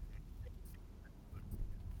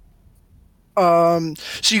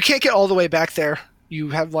 So you can't get all the way back there. You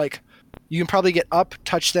have you can probably get up,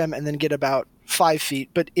 touch them, and then get about 5 feet.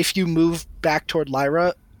 But if you move back toward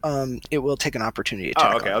Lyra, it will take an opportunity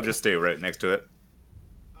attack. Oh, okay. I'll just stay right next to it.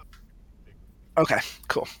 Okay,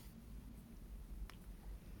 cool.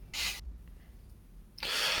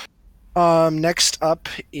 Next up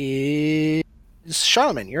is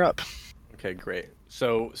Charlemagne. You're up. Okay, great.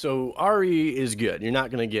 So Ari is good. You're not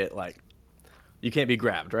gonna get you can't be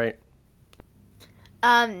grabbed, right?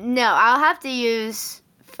 No, I'll have to use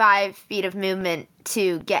 5 feet of movement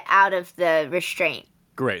to get out of the restraint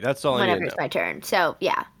Great. That's all I need whenever to it's know. my turn. So,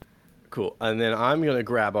 yeah. Cool. And then I'm gonna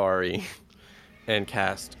grab Ari and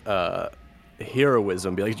cast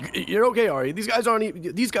heroism. Be like, you're okay, Ari. These guys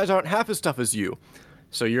aren't half as tough as you,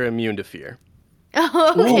 so you're immune to fear.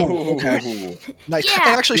 Okay. Okay. Nice. Yeah.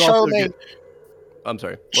 And actually, You also Charlemagne. I'm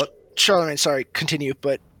sorry. What? Charlemagne, sorry, continue,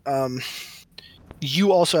 but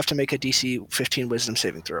you also have to make a DC 15 Wisdom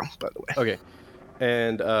saving throw, by the way. Okay.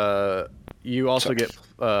 And you also get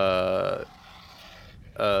 4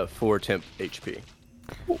 temp HP.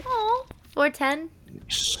 Oh, 410.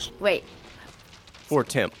 Wait, 4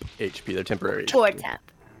 temp HP. They're temporary. 4 temp.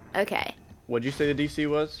 Okay. What'd you say the DC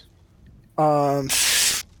was?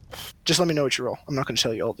 Just let me know what you roll. I'm not going to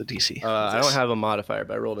tell you all the DC. I don't have a modifier,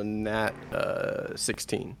 but I rolled a nat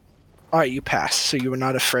 16. All right, you pass, so you are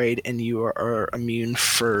not afraid, and you are immune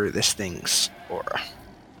for this thing's aura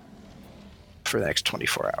for the next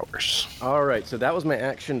 24 hours. All right, so that was my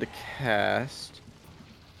action to cast,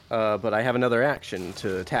 but I have another action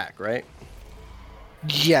to attack, right?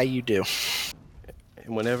 Yeah, you do.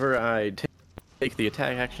 And whenever I take the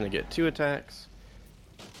attack action, I get 2 attacks.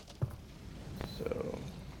 So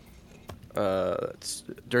it's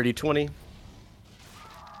dirty 20.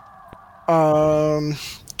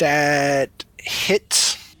 That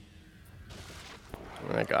hits.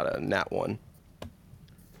 And I got a nat 1.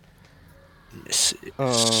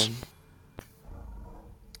 Misses.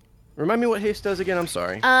 Remind me what haste does again. I'm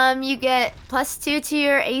sorry. You get +2 to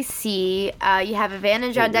your AC. You have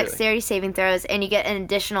advantage on really? dexterity saving throws, and you get an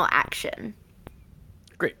additional action.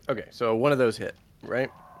 Great. Okay, so one of those hit, right?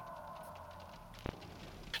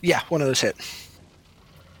 Yeah, one of those hit.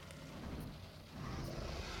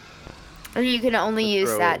 And you can only use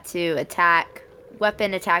throw. that to attack,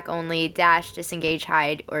 weapon attack only, dash, disengage,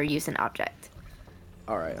 hide, or use an object.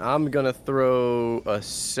 All right, I'm gonna throw a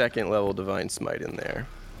 2nd level divine smite in there.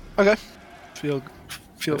 Okay. Feel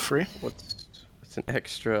free. What's an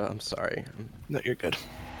extra? I'm sorry. No, you're good.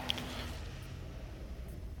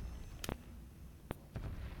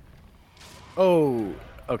 Oh,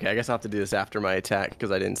 okay. I guess I'll have to do this after my attack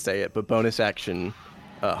because I didn't say it. But bonus action,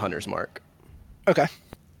 Hunter's Mark. Okay.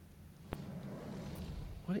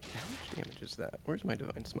 How much damage is that? Where's my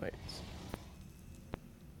divine smites?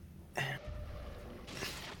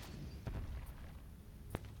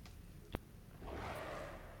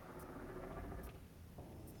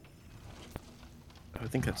 I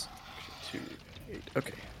think that's 2, 8.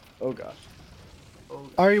 Okay. Oh gosh.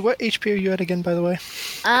 Ari, what HP are you at again, by the way?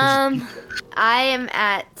 I am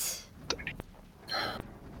at.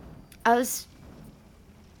 It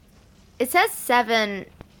says 7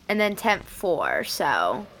 and then temp 4,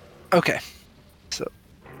 so. Okay. So.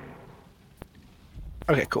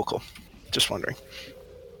 Okay, cool. Just wondering.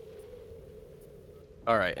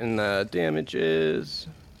 All right, and the damage is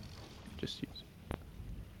just use.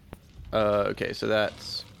 Okay, so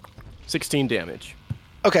that's 16 damage.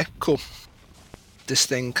 Okay, cool. This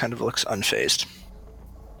thing kind of looks unfazed.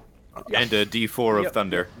 And a D4 of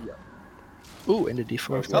thunder. Ooh, and a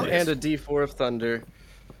D4 of Oh, thunder. and a D4 of thunder.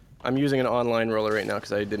 I'm using an online roller right now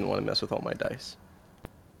because I didn't want to mess with all my dice.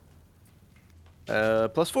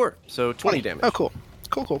 +4, so 20 damage. Oh, cool.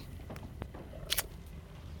 Cool.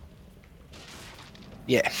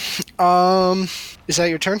 Yeah. Is that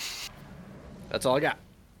your turn? That's all I got.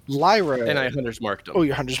 Lyra. And I Hunter's Marked him. Oh,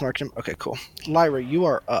 your Hunter's marked him? Okay, cool. Lyra, you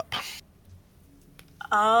are up.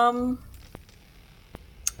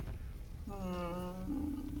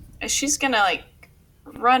 She's gonna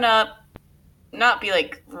run up, not be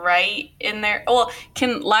right in there. Well,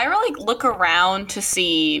 can Lyra look around to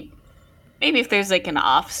see maybe if there's an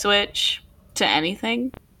off switch to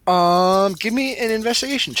anything? Give me an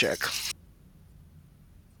investigation check.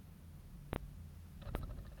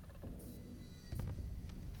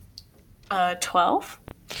 Uh, 12.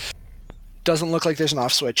 Doesn't look like there's an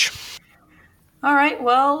off switch. All right,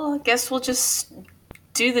 well, I guess we'll just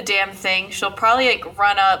do the damn thing. She'll probably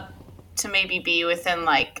run up to maybe be within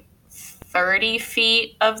 30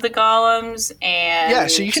 feet of the golems, and Yeah,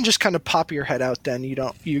 so you can just kind of pop your head out then.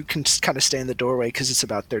 You can kind of stay in the doorway because it's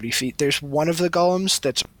about 30 feet. There's one of the golems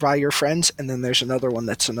that's by your friends, and then there's another one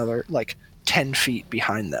that's another 10 feet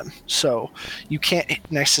behind them. So you can't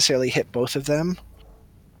necessarily hit both of them,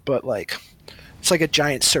 but It's like a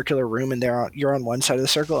giant circular room, and you're on one side of the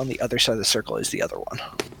circle, and the other side of the circle is the other one.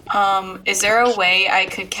 Is there a way I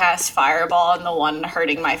could cast Fireball on the one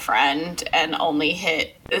hurting my friend and only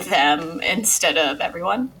hit them instead of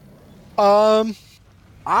everyone? How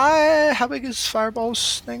big is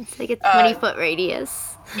Fireball's thing? It's like a 20-foot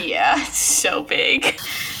radius. Yeah, it's so big.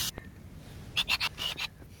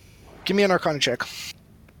 Give me an Arcana check.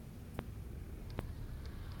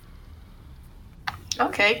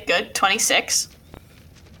 Okay, good. 26.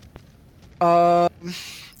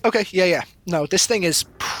 Okay, yeah. No, this thing is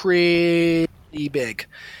pretty big.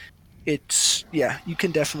 It's, yeah, you can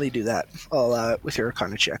definitely do that. I'll allow it with your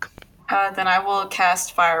Arcana check. Then I will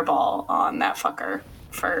cast Fireball on that fucker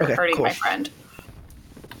for hurting my friend.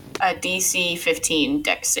 A DC 15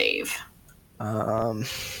 Dex save.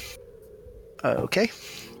 Okay.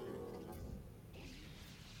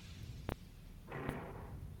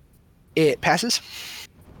 It passes.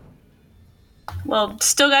 Well,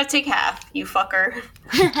 still gotta take half, you fucker.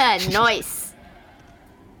 Nice.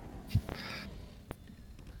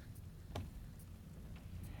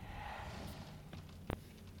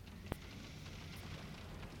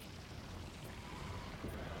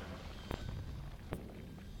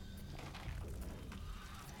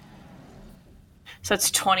 So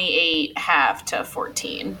it's 28 half to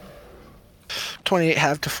 14. 28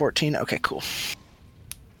 half to 14. Okay, cool.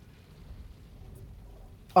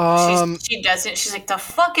 She doesn't. She's like, the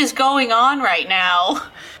fuck is going on right now?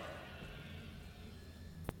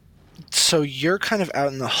 So you're kind of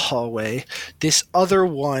out in the hallway. This other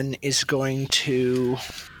one is going to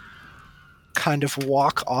kind of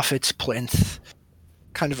walk off its plinth,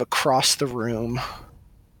 kind of across the room,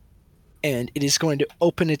 and it is going to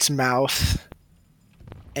open its mouth,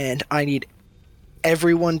 and I need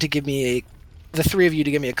everyone to give me the three of you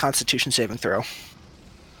to give me a Constitution saving throw.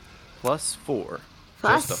 +4.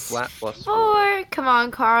 Plus Just a flat +4. 4. Come on,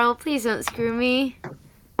 Carl. Please don't screw me.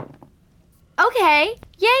 Okay.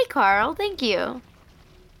 Yay, Carl. Thank you.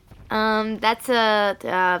 That's a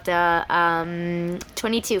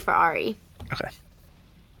 22 for Ari. Okay.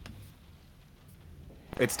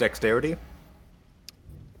 It's dexterity.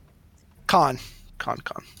 Con.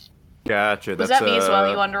 Gotcha. Was that me as well?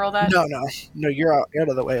 You want to roll that? No. You're out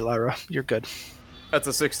of the way, Lyra. You're good. That's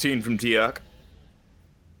a 16 from Tiak.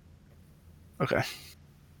 Okay.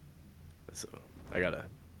 So I got a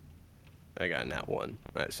nat 1.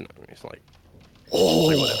 It's like.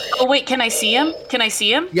 Oh wait, can I see him?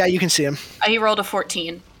 Yeah, you can see him. He rolled a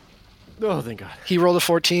 14. Oh, thank God. He rolled a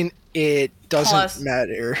 14. It doesn't Plus-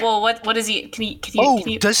 matter. Well, what is he? Can you?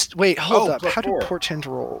 Wait, hold up. +4. How did Portend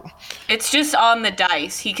roll? It's just on the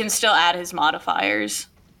dice. He can still add his modifiers.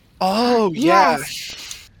 Oh, yeah.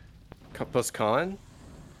 Yes. Plus con?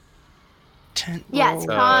 Yes,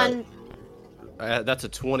 Con. That's a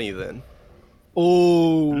 20 then.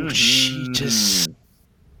 Oh, Jesus.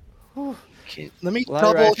 Okay, let me Lyra,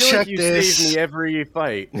 I double feel check like you this. save me every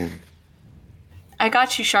fight. I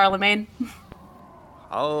got you, Charlemagne.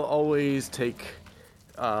 I'll always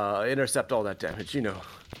intercept all that damage, you know.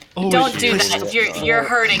 Oh, Don't do Jesus. that. You're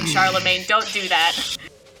hurting, Charlemagne. Don't do that.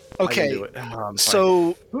 I Okay, can do it. I'm fine.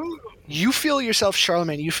 so you feel yourself,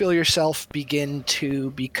 Charlemagne, you feel yourself begin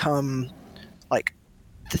to become, like,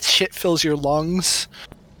 the shit fills your lungs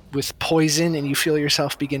with poison, and you feel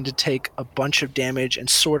yourself begin to take a bunch of damage and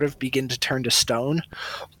sort of begin to turn to stone.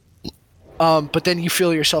 But then you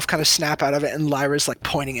feel yourself kind of snap out of it, and Lyra's, like,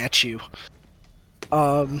 pointing at you.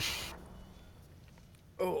 Oh,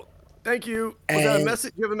 thank you. Was that a And-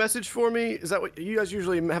 message? You have a message for me? Is that what you guys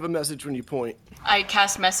usually have a message when you point? I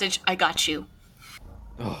cast message. I got you.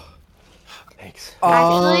 Oh, thanks.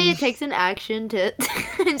 Actually, it takes an action to.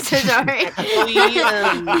 I'm so sorry. Actually,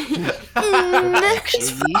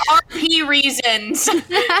 RP reasons.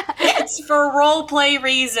 It's for roleplay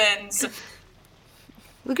reasons.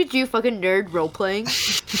 Look at you, fucking nerd, role playing.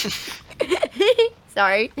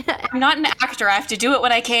 Sorry. I'm not an actor. I have to do it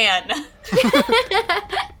when I can.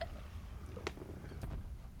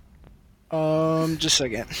 just a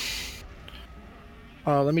second.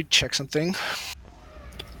 Let me check something.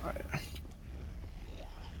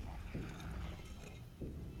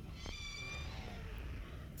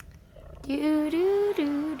 Do, do,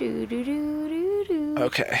 do, do, do, do, do.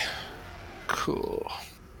 Okay. Cool.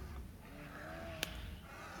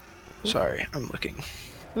 Sorry, I'm looking.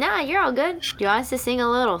 Nah, you're all good. Do you want us to sing a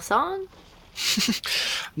little song? I'm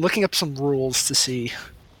looking up some rules to see.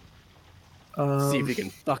 See if he can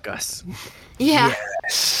fuck us. Yeah.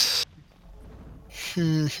 Yes.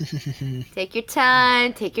 Take your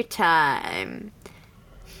time. Take your time.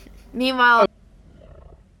 Meanwhile,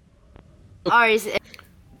 Ari's.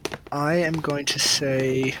 I am going to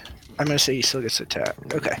say I'm gonna say he still gets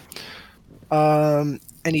attacked. Okay. And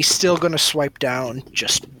he's still gonna swipe down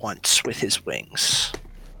just once with his wings.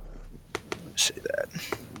 Let's say that.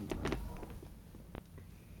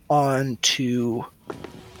 On to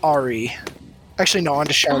Ari. Actually, no, on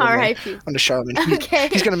to Charlemagne. R.I.P. On to Charlemagne. Okay.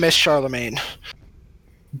 He's gonna miss Charlemagne.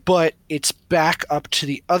 But it's back up to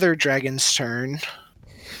the other dragon's turn.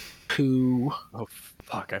 Who? Oh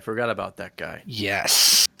fuck! I forgot about that guy.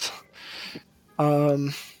 Yes.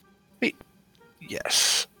 Wait.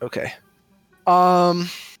 Yes. Okay.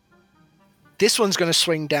 This one's gonna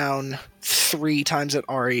swing down 3 times at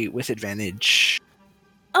Ari with advantage.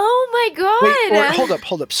 Oh my god! Wait, or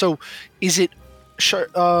hold up. So, is it,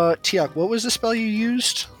 Tiak? What was the spell you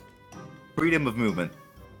used? Freedom of movement.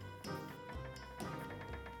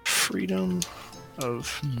 Freedom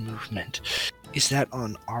of movement. Is that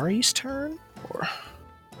on Ari's turn or?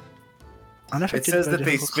 It Unaffected says by that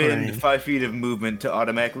they difficult spend terrain. 5 feet of movement to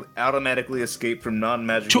automatically escape from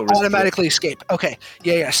non-magical. To automatically escape. Okay.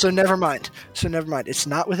 Yeah. So never mind. It's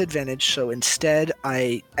not with advantage. So instead,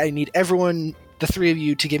 I need everyone, the 3 of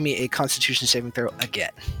you, to give me a Constitution saving throw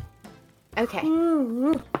again. Okay.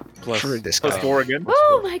 Plus, For this Plus guy. 4 again.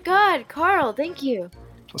 Oh my god, Carl, thank you.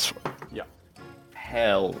 +4.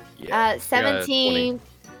 Hell yeah. 17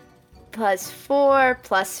 plus 4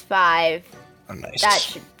 plus 5. Oh, nice.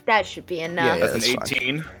 That should be enough. Yeah, That's an that's fine.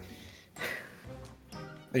 18.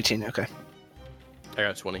 18. Okay. I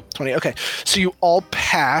got 20. 20. Okay. So you all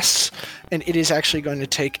pass, and it is actually going to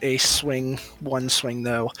take a swing, one swing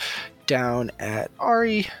though, down at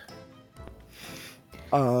Ari.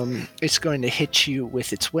 It's going to hit you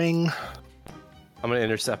with its wing. I'm gonna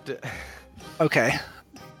intercept it. Okay.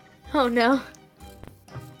 Oh no.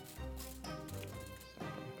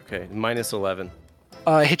 Okay, minus 11.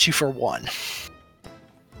 Hit you for 1.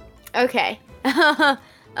 Okay.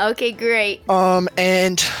 Okay, great.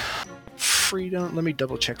 And freedom. Let me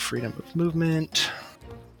double check freedom of movement.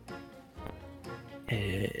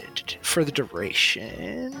 For the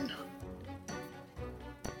duration.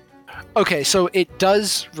 Okay, so it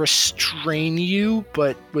does restrain you,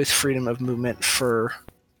 but with freedom of movement for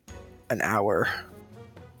an hour.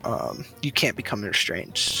 You can't become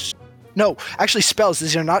restrained. No, actually spells.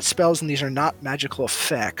 These are not spells and these are not magical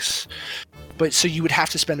effects. But so you would have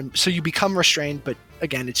to spend so you become restrained, but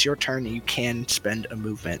again, it's your turn and you can spend a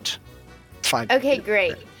movement. Fine. Okay,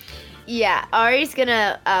 great. Yeah, Ari's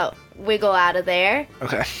gonna wiggle out of there.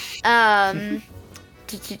 Okay. And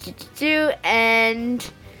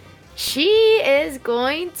she is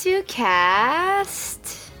going to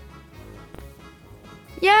cast.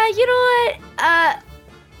 Yeah, you know what?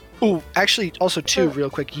 Oh, actually, also too,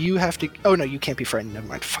 real quick, you have to. Oh no, you can't be frightened. Never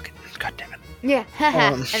mind. Fucking. God damn it. Yeah,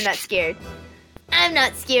 I'm not scared. I'm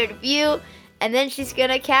not scared of you. And then she's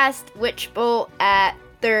gonna cast Witch Bolt at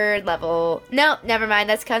 3rd level. No, never mind.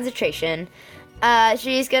 That's concentration.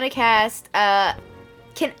 She's gonna cast.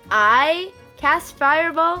 Can I cast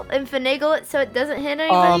Fireball and finagle it so it doesn't hit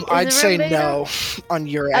anybody? I'd say no on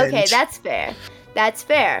your end. Okay, that's fair. That's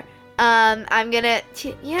fair. I'm gonna.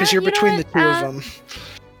 Yeah, because you're between the two of them.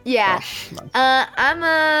 Yeah. Oh, no.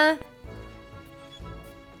 I'm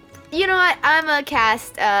You know what? I'm gonna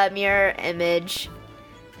cast Mirror Image.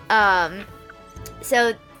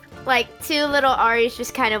 So, like, 2 little Aries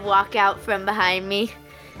just kind of walk out from behind me.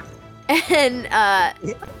 And,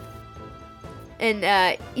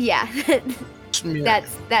 yeah.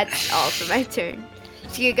 That's all for my turn.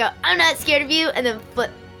 She's gonna go, I'm not scared of you, and then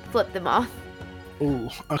flip them off. Ooh,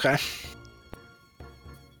 okay.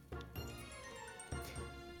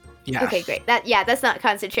 Yeah. Okay, great. That's not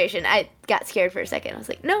concentration. I got scared for a second. I was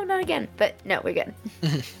like, no, not again. But no, we're good.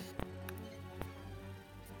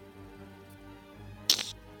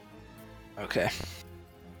 Okay.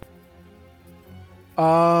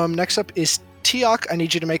 Next up is Tiok. I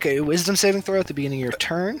need you to make a wisdom saving throw at the beginning of your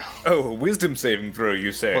turn. Oh, wisdom saving throw,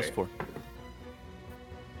 you say? Plus 4.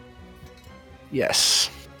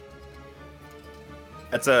 Yes.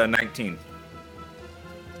 That's a 19.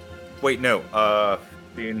 Wait, no.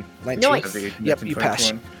 19. Nice. Yep, you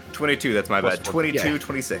pass. 22, that's my Plus bad. 4. 22, Yeah.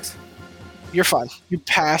 26. You're fine. You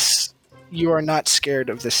pass. You are not scared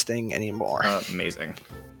of this thing anymore. Amazing.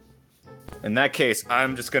 In that case,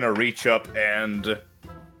 I'm just gonna reach up and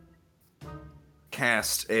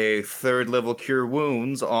cast a 3rd level Cure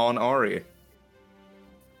Wounds on Ari.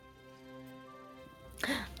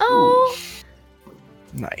 Oh.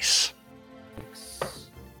 Nice.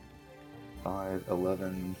 5,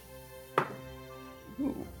 11.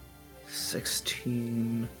 Ooh.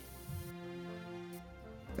 16.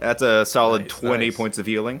 That's a solid Nice, 20 nice. points of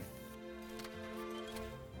healing.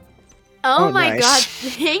 Oh Oh, my nice. god,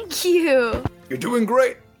 thank you. You're doing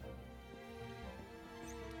great.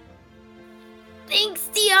 Thanks,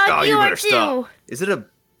 Dion. Oh, you you are better too. stop. Is it a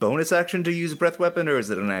bonus action to use a breath weapon, or is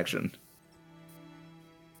it an action?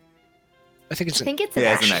 I think it's I think it's an Yeah,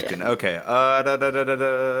 action. it's an action. Okay.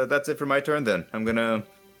 That's it for my turn then. I'm gonna.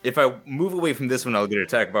 If I move away from this one, I'll get an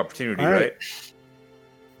attack of opportunity, All right?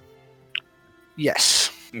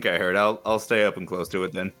 Yes. Okay, I heard. I'll stay up and close to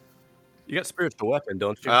it then. You got spiritual weapon,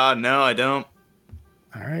 don't you? No, I don't.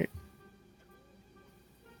 All right.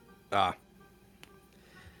 Ah.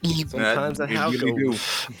 Sometimes That that's how you it really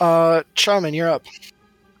goes. Charmin, you're up.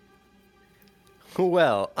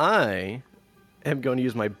 Well, I am going to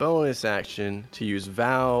use my bonus action to use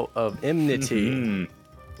Vow of Enmity. Mhm.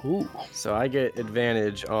 Ooh. So I get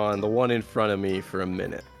advantage on the one in front of me for a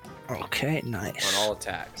minute Okay, nice. on all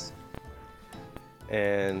attacks.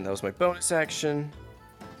 And that was my bonus action.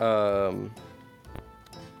 And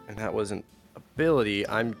that was an ability.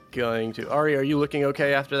 I'm going to... Ari, are you looking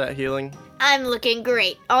okay after that healing? I'm looking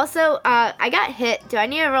great. Also, I got hit. Do I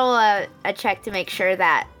need to roll a check to make sure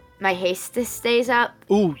that my haste stays up?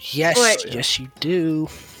 Ooh, yes, Or- yes, you do.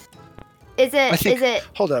 Is it? I think- Is it?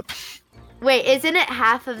 Hold up. Wait, isn't it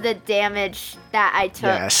half of the damage that I took?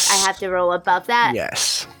 Yes. I have to roll above that.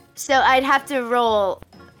 Yes. So I'd have to roll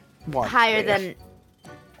One. higher yeah, than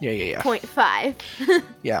Yeah. 0.5.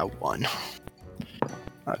 Yeah, 1.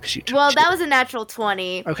 'Cause you took Well, two. that was a natural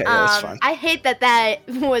 20. Okay, that's fine. I hate that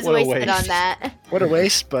was What a wasted on waste. that. What a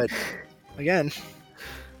waste, but again,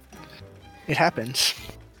 it happens.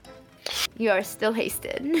 You are still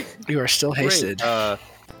hasted. You are still hasted. Great. So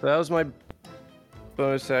that was my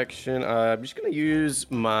bonus action. I'm just going to use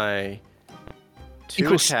my 2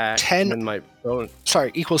 Equals attack 10. and my bonus...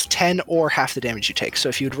 Sorry, equals 10 or half the damage you take. So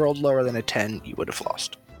if you'd rolled lower than a 10, you would have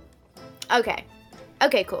lost. Okay.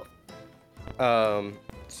 Okay, cool.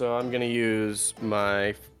 So I'm gonna use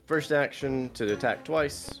my first action to attack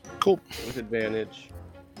twice Cool. with advantage.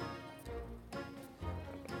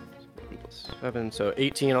 7, so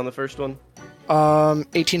 18 on the first one.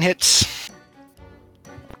 18 hits.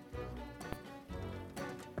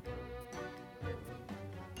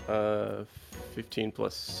 Uh, 15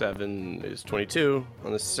 plus 7 is 22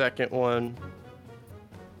 on the second one.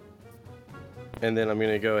 And then I'm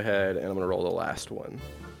gonna go ahead and I'm gonna roll the last one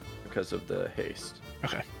because of the haste.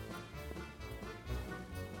 Okay.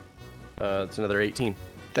 It's another 18.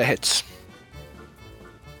 That hits.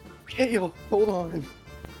 Hail, hold on.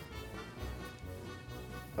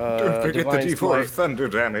 Don't forget the Divine D4 Smite. thunder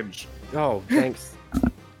damage. Oh, thanks.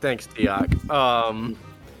 Thanks, Tiak.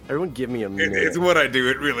 Everyone give me a minute. It's what I do.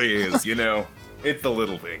 It really is. It's the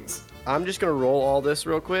little things. I'm just gonna roll all this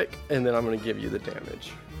real quick, and then I'm gonna give you the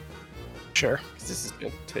damage. Sure. Because this is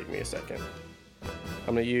gonna take me a second.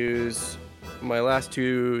 I'm gonna use my last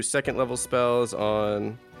 2 second level spells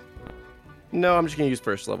on... No, I'm just gonna use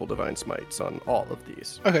first level Divine Smites on all of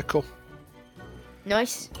these. Okay, cool.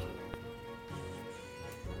 Nice.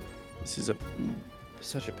 This is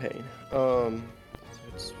such a pain. So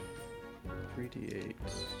it's 3d8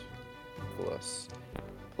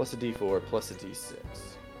 plus a d4 plus a d6.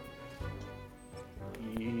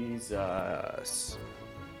 Jesus.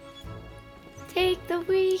 Take the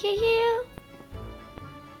wheel.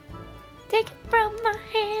 Take it from my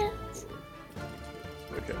hands.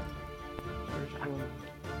 Okay. First one.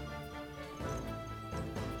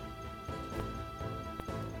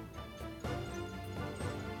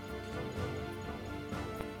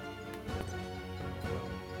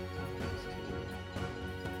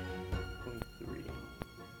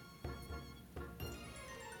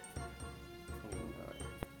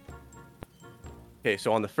 Okay,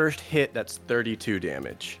 so on the first hit, that's 32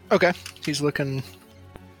 damage. Okay. He's looking.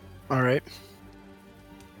 All right.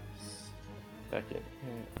 Second hit.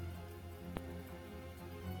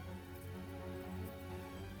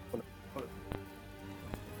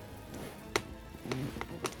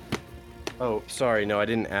 Oh, sorry, no, I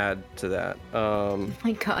didn't add to that. Oh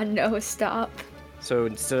my god, no, stop. So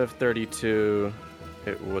instead of 32,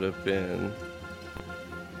 it would have been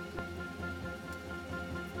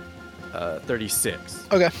 36.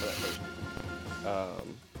 Okay.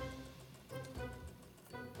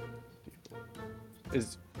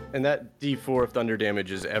 And that D4 of thunder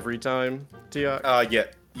damage is every time,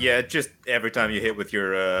 Tiak? Yeah, just every time you hit with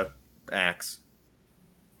your axe.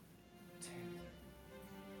 18,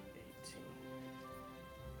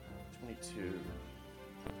 22,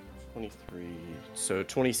 23. So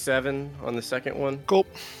 27 on the second one. Cool.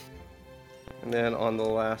 And then on the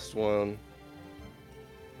last one.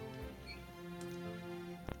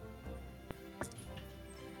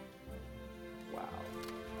 Wow.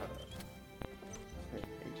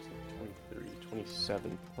 23,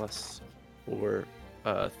 27 plus 4.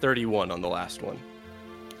 31 on the last one.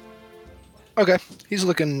 Okay, he's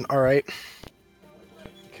looking all right.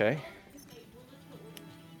 Okay.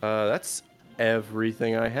 That's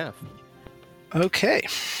everything I have. Okay.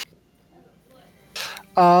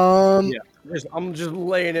 I'm just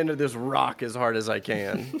laying into this rock as hard as I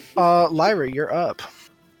can. Lyra, you're up.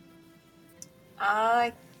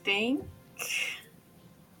 I think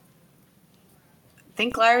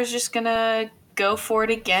Lyra's just gonna go for it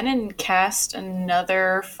again and cast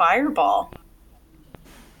another fireball.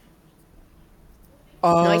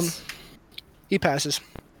 Nice. He passes.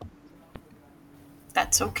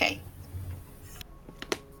 That's okay.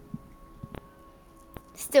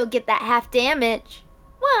 Still get that half damage.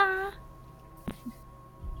 Wah.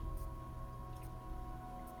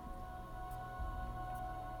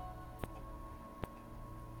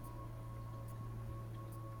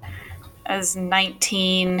 As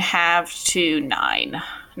 19 halved to 9.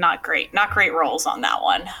 Not great. Not great rolls on that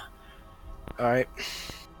one. All right.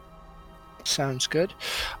 Sounds good.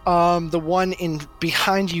 The one in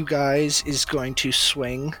behind you guys is going to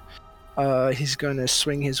swing. He's going to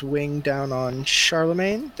swing his wing down on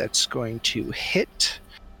Charlemagne. That's going to hit.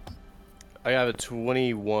 I have a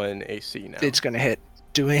 21 AC now. It's going to hit.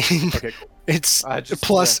 Doing. Okay, cool. It's just,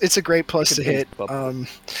 plus. It's a great plus to hit.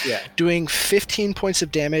 Yeah. Doing 15 points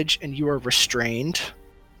of damage, and you are restrained.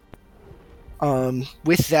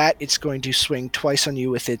 With that, it's going to swing twice on you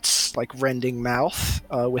with its like rending mouth,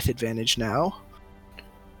 with advantage now.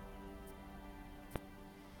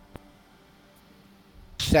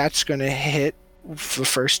 That's going to hit for the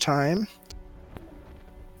first time.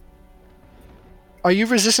 Are you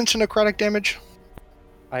resistant to necrotic damage?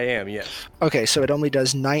 I am, yes. Okay, so it only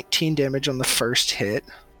does 19 damage on the first hit.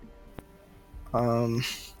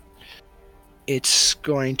 It's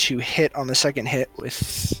going to hit on the second hit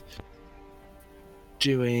with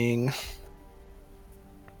doing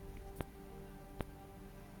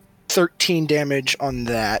 13 damage on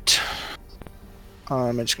that.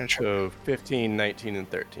 I'm just going to try. So 15, 19, and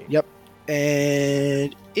 13. Yep.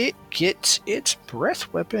 And it gets its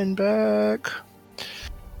breath weapon back.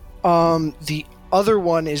 The other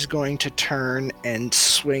one is going to turn and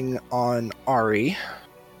swing on Ari.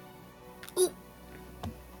 Ooh.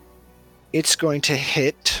 It's going to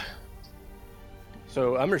hit.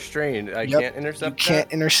 So I'm restrained. I Yep, can't intercept You can't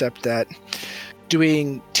that? intercept that.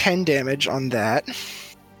 Doing 10 damage on that.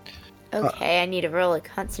 Okay, I need to roll a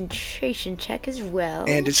concentration check as well.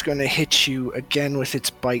 And it's going to hit you again with its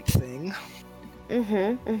bite thing.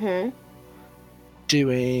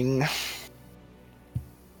 Doing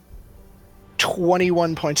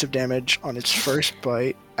 21 points of damage on its first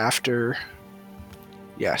bite after.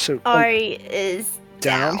 Yeah, so Ari is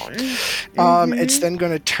down. It's then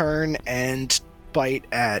going to turn and bite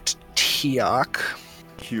at Tiok.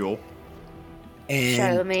 Heal. And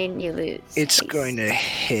Charlemagne, you lose. it's haste. going to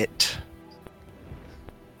hit.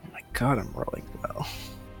 Oh my god, I'm rolling well.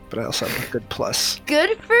 But I also have a good plus.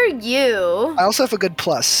 Good for you. I also have a good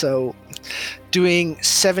plus, so doing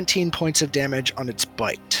 17 points of damage on its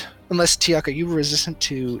bite. Unless, Tiok, are you resistant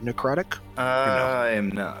to necrotic? I am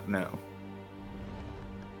not, no.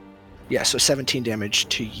 Yeah, so 17 damage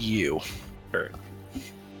to you. Alright.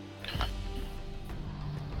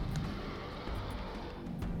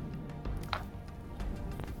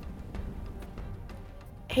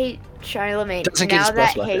 Hey, Charlemagne, Doesn't get now his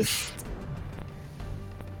that breath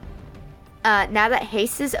weapon. now that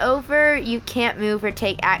haste is over, you can't move or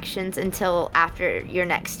take actions until after your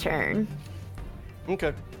next turn.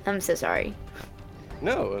 Okay. I'm so sorry.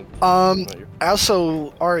 No.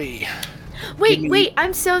 Also, Ari. Wait,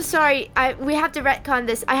 I'm so sorry. We have to retcon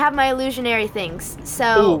this. I have my illusionary things. So,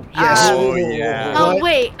 Oh, yes. Oh, yeah. oh, What?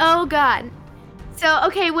 wait. Oh, God. So,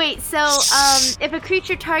 okay, wait. So, if a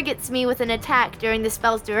creature targets me with an attack during the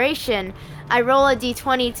spell's duration, I roll a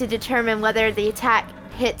d20 to determine whether the attack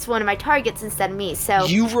hits one of my targets instead of me. So,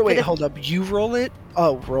 You roll. Wait, the- hold up. You roll it?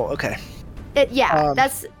 Oh, roll. Okay.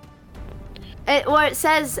 that's. It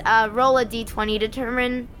says roll a d20 to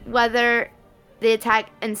determine whether the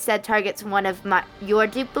attack instead targets one of your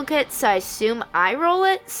duplicates. So I assume I roll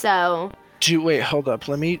it. So. Wait, hold up.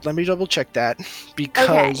 Let me double check that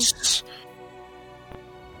because.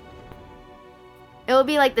 It will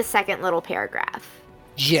be like the second little paragraph.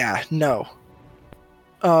 Yeah. No.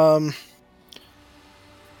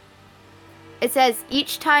 It says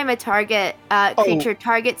each time a target creature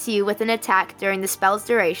targets you with an attack during the spell's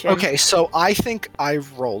duration. Okay, so I think I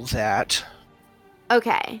roll that.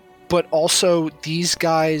 Okay. But also, these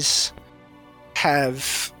guys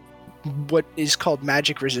have what is called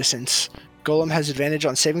magic resistance. Golem has advantage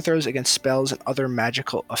on saving throws against spells and other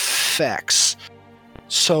magical effects.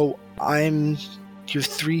 So you have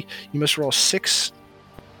 3. You must roll 6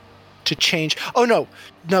 to change. Oh no,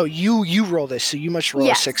 you roll this, so you must roll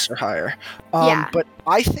Yes. a 6 or higher. Yeah. But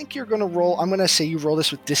I think you're gonna roll. I'm gonna say you roll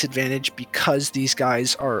this with disadvantage because these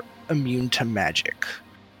guys are immune to magic.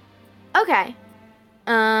 Okay.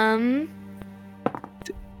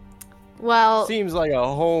 Well, Seems like a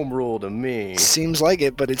home rule to me. Seems like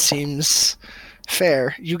it, but it seems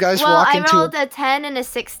fair. You guys well, walk I into rolled a 10 and a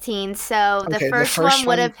 16, so Okay, the first one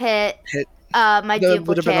would have hit my that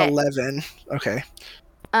would have been duplicate. 11. Okay.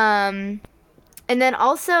 And then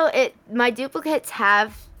also my duplicates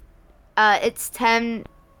have it's 10.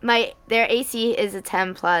 Their AC is a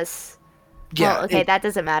 10 plus. Yeah. Well, okay, that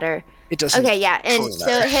doesn't matter. It doesn't. Okay, yeah, and fully so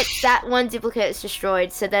matter. it hits that one duplicate is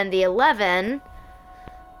destroyed. So then the 11.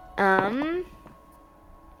 No,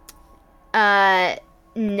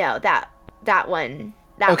 that one.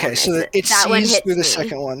 Okay, one so is- it that one sees hits through the me.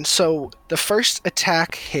 second one. So the first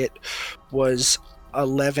attack hit was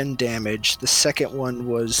 11 damage. The second one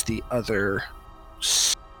was the other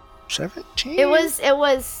 17. It was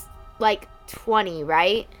like 20,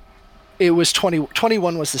 right? It was 20.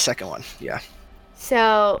 21 was the second one. Yeah.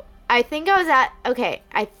 So I think I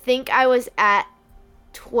was at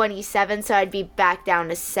 27, so I'd be back down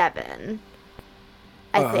to 7.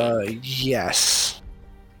 I think. Yes.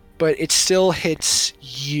 But it still hits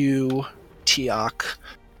you, Tiak.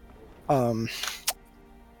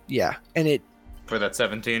 Yeah, and it For that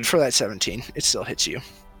 17. for that 17, it still hits you.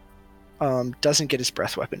 Doesn't get his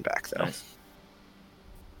breath weapon back though. Nice.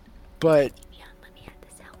 Let But me add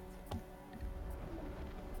this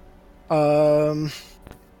out.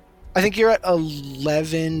 I think you're at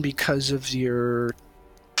 11 because of your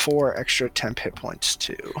 4 extra temp hit points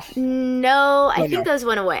too. No, I Oh, think no. those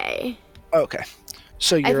went away. Okay,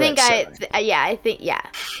 so I you're think at 7. yeah.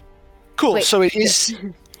 Cool. Wait. So it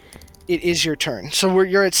is your turn. So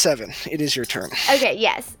you're at 7. It is your turn. Okay,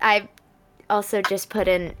 yes. I also just put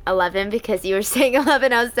in 11 because you were saying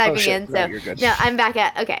 11. I was typing shit. in. So No, you're good. no, I'm back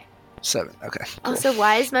at okay. 7. Okay. Cool. Also,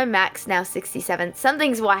 why is my max now 67?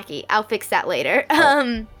 Something's wacky. I'll fix that later.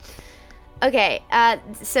 Okay.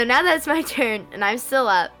 So now that it's my turn and I'm still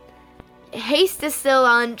up, haste is still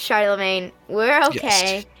on Charlemagne. We're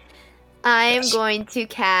okay. Yes. I am Yes. going to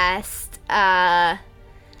cast. I'm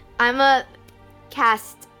a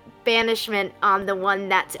cast banishment on the one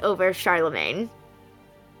that's over Charlemagne.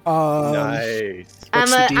 Nice.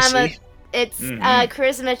 What's the DC? It's Mhm. a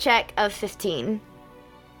charisma check of 15.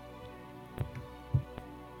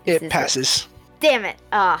 This It is passes. Damn it.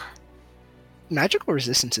 Magical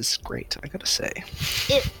resistance is great, I gotta say.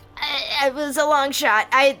 It was a long shot.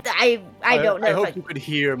 I don't know. I if hope you could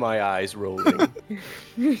hear my eyes rolling.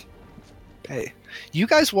 Hey, you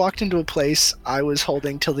guys walked into a place I was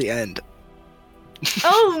holding till the end.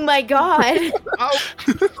 Oh my god. How am I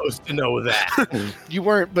supposed to know that? You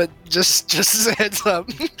weren't, but just as a heads up.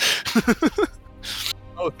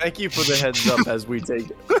 Oh, thank you for the heads up as we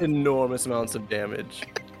take enormous amounts of damage.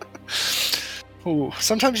 Ooh,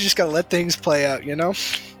 sometimes you just gotta let things play out, you know?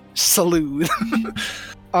 Salute.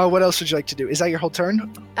 What else would you like to do? Is that your whole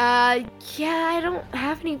turn? Yeah, I don't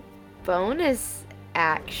have any bonus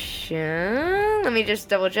action. Let me just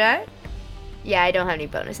double check. Yeah, I don't have any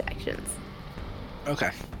bonus actions.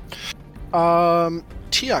 Okay.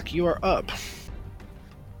 Tiak, you are up.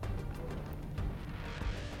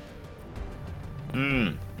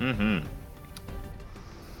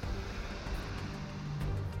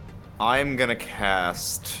 I'm gonna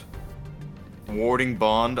cast Warding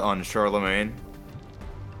Bond on Charlemagne.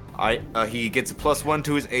 He gets a +1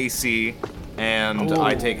 to his AC, and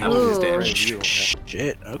I take half of his Ooh. damage.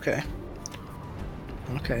 Shit, okay.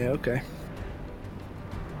 Okay.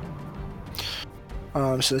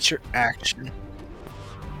 So that's your action.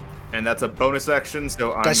 And that's a bonus action,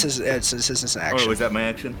 so I'm... This is an action. Oh, is that my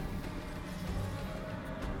action?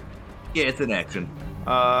 Yeah, it's an action.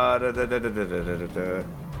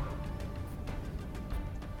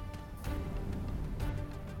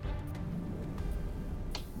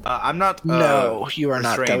 I'm not. No, you are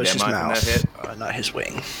not. That restrained, was his am I, from that mouth, hit? not his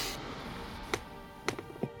wing.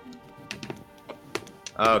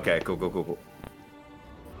 Okay, cool.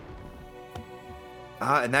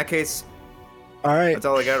 In that case, All right. that's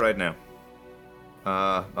all I got right now.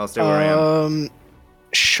 I'll stay where I am.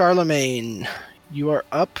 Charlemagne, you are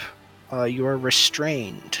up. You are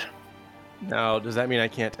restrained. Now, does that mean I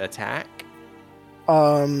can't attack?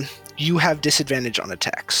 You have disadvantage on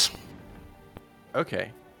attacks.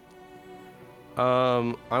 Okay.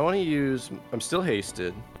 I want to use... I'm still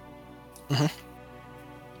hasted. Mhm.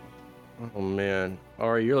 Oh, man.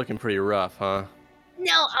 Ari, you're looking pretty rough, huh?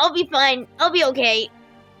 No, I'll be fine. I'll be okay.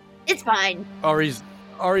 It's fine. Ari's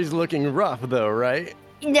looking rough, though, right?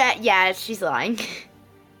 Yeah, she's lying.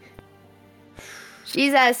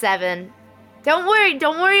 She's at a 7. Don't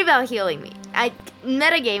worry about healing me.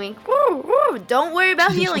 Metagaming. Don't worry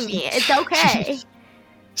about healing me. It's okay.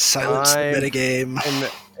 Silence the metagame.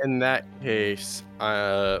 In that case,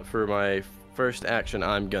 for my first action,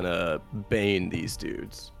 I'm gonna Bane these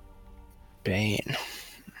dudes. Bane.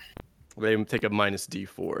 They take a minus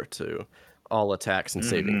D4 to all attacks and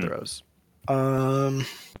saving throws.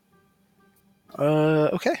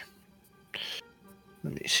 Okay.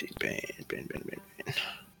 Let me see. Bane.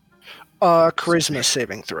 Charisma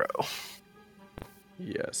saving throw.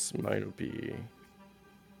 Yes, mine will be...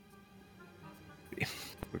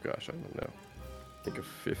 Oh gosh, I don't know. I think of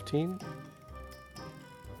 15?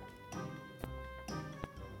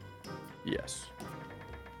 Yes.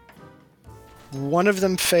 One of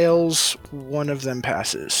them fails, one of them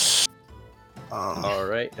passes. All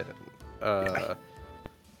right. Yeah.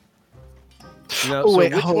 Now, Oh, so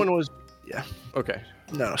wait, which one was... Yeah. Okay.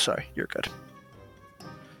 No, sorry. You're good.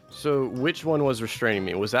 So which one was restraining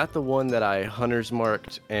me? Was that the one that I hunter's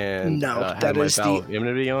marked and No, had that my is vow the- of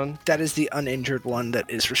immunity on? That is the uninjured one that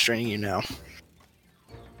is restraining you now.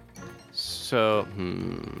 So,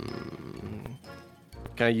 Can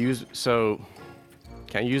I use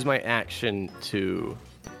my action to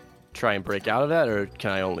try and break out of that, or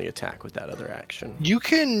can I only attack with that other action? You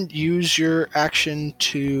can use your action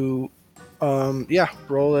to,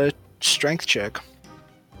 roll a strength check.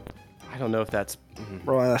 I don't know if that's...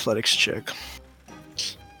 Roll an athletics check.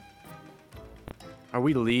 Are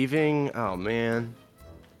we leaving? Oh, man.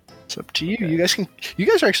 It's up to you. Okay. You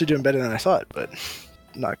guys are actually doing better than I thought, but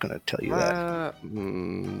I'm not going to tell you that.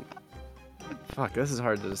 Fuck, this is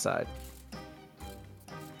hard to decide.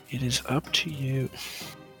 It is up to you.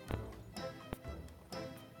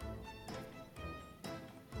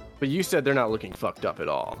 But you said they're not looking fucked up at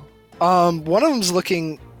all. One of them's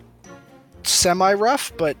looking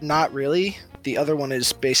semi-rough, but not really. The other one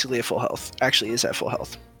is basically at full health. Actually, is at full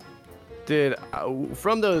health.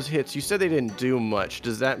 From those hits, you said they didn't do much.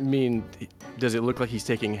 Does that mean... Does it look like he's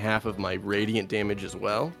taking half of my radiant damage as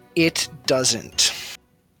well? It doesn't.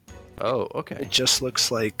 Oh, okay. It just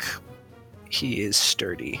looks like he is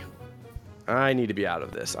sturdy. I need to be out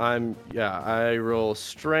of this. I roll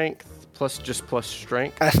strength plus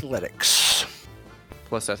strength. Athletics.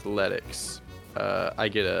 Plus athletics. I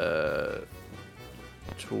get a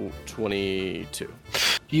 22.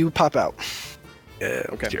 You pop out. Okay.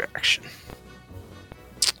 With your action.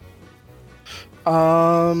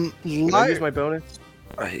 Can I use my bonus?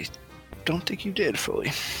 I don't think you did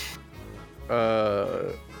fully.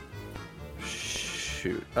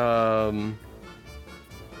 Shoot. I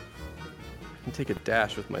can take a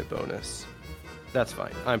dash with my bonus. That's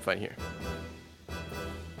fine. I'm fine here.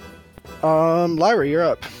 Lyra, you're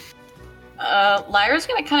up. Lyra's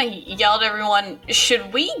gonna kind of yell at everyone,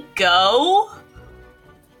 should we go?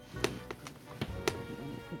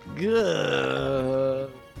 Good.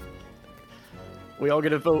 We all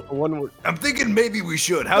get a vote for one word. I'm thinking maybe we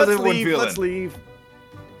should. How's everyone feeling? Let's leave.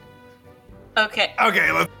 Okay.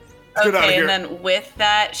 Okay, let's get out of Okay, here. and then with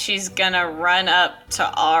that, she's gonna run up to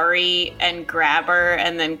Ari and grab her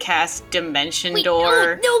and then cast Dimension Wait,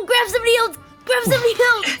 Door. no, grab somebody else. Grab somebody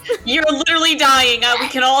else. You're literally dying. We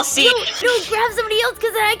can all see. No, grab somebody else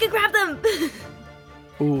because then I can grab them.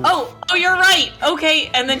 Ooh. Oh, you're right.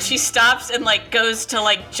 Okay, and then she stops and goes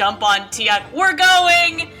to jump on Tiak. We're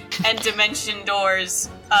going, and Dimension Doors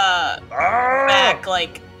back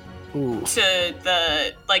Ooh. to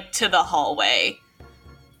the hallway.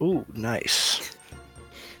 Ooh, nice.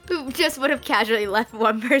 Who just would have casually left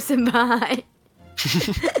one person behind.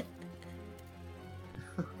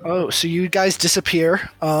 Oh, so you guys disappear.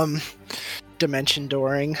 Dimension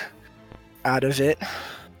dooring out of it.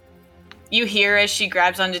 You hear as she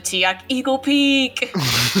grabs onto Tiak, Eagle Peak.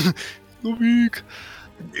 And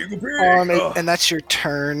that's your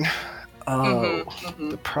turn. Oh,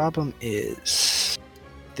 Mhm. the problem is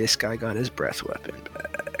this guy got his breath weapon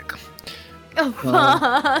back. Oh,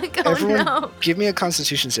 fuck. Oh, Everyone, no. give me a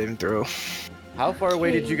Constitution saving throw. How far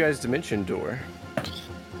away did you guys dimension door?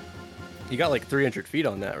 You got 300 feet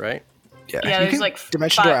on that, right? Yeah, Yeah, you there's, can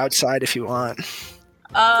dimension door outside if you want. Do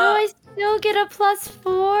I still get a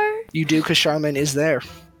 +4? You do, because Charlemagne is there.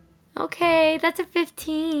 Okay, that's a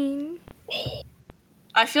 15.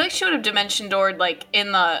 I feel like she would have Dimension Doored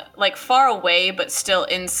in the far away, but still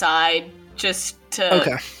inside, just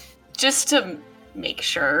to make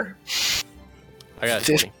sure. I got a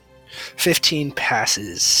 20. 15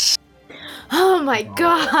 passes. Oh my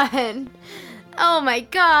god. Oh my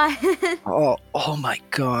god. Oh my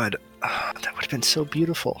god. That would have been so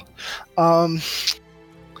beautiful.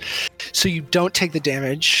 So you don't take the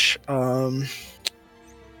damage. Pull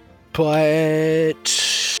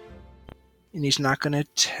but and he's not going to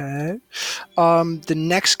attack. The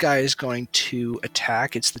next guy is going to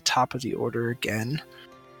attack. It's the top of the order again.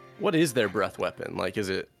 What is their breath weapon? Like, is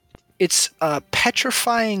it? It's a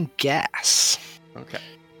petrifying gas. Okay.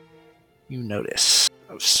 You notice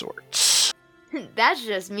of sorts. That's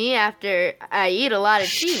just me after I eat a lot of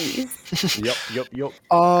cheese. Yep.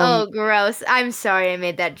 Oh, gross. I'm sorry I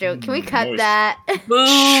made that joke. Can we cut Nice. that?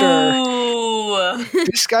 Boo!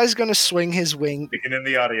 This guy's going to swing his wing. Speaking in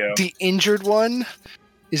the audio. The injured one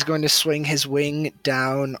is going to swing his wing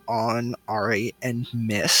down on Ari and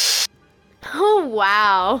miss. Oh,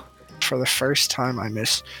 wow. For the first time, I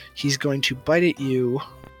miss. He's going to bite at you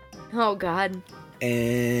Oh, God.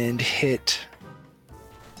 and hit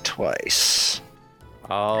twice.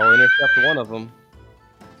 I'll intercept one of them.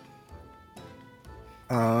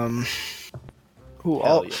 Ooh,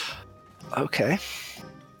 Hell okay.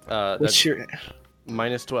 yeah. What's That's your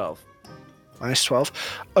minus 12. minus 12?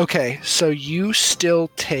 Okay, so you still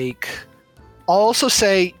take. I'll also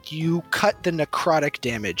say you cut the necrotic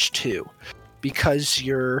damage too, because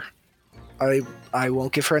you're. I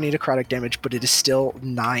won't give her any necrotic damage, but it is still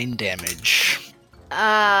 9 damage. Oh,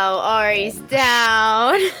 Ari's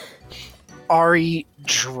down. Ari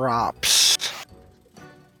drops.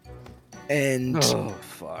 And Oh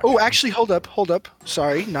fuck. oh, actually, hold up.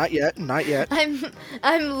 Sorry, not yet. I'm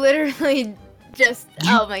literally just.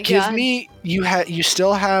 Oh my Give God. me. You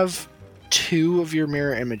still have 2 of your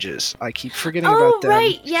mirror images. I keep forgetting Oh, about them.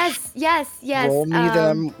 right. Yes. Roll me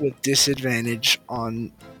them with disadvantage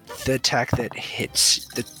on the attack that hits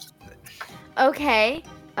the. Okay.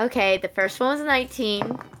 The first one was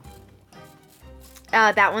 19.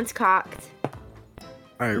 That one's cocked.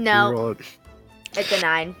 All right, No. reroll it. It's a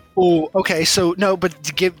 9. Oh, okay. So no,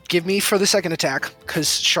 but give me for the second attack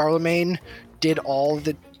because Charlemagne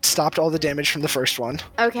stopped all the damage from the first one.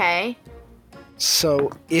 Okay.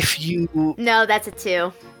 So if you, No, that's a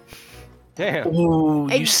 2. Damn. ooh,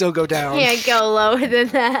 I you still go down. Can't go lower than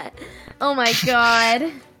that. Oh my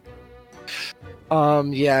God.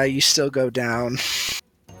 Yeah, you still go down.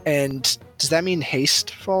 And does that mean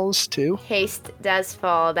haste falls too? Haste does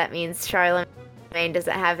fall. That means Charlemagne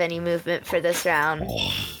doesn't have any movement for this round.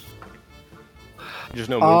 There's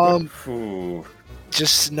no movement. Ooh.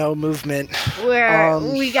 Just no movement.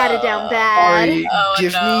 We got it down bad. Ari, Oh,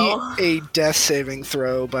 give no. me a death saving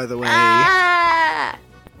throw, by the way. Ah!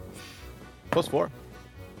 Plus 4.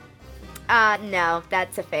 No,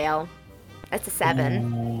 that's a fail. That's a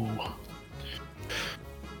 7.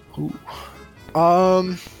 Ooh.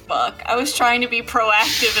 Fuck. I was trying to be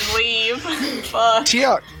proactive and leave. Fuck.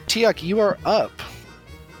 Tiak, you are up.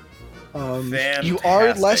 You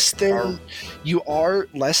are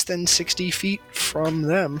less than 60 feet from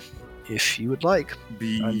them, if you would like.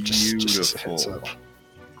 Just a heads Beautiful.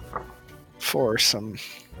 up. For some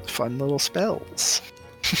fun little spells.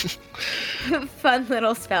 Fun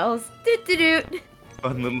little spells. Doot.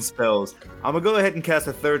 Fun little spells. I'm gonna go ahead and cast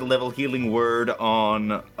a 3rd level healing word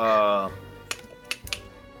on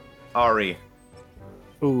Ari.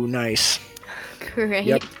 Ooh, nice. Great.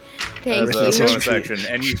 Yep. Thank As Within a 60 you. bonus feet. action.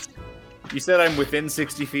 And you said I'm within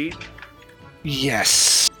 60 feet?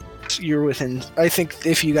 Yes. You're within. I think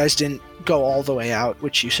if you guys didn't go all the way out,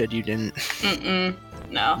 which you said you didn't. Mm-mm.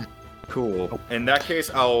 No. Cool. In that case,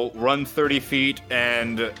 I'll run 30 feet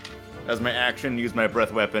and, as my action, use my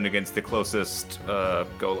breath weapon against the closest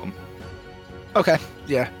golem. Okay,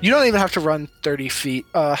 yeah. You don't even have to run 30 feet.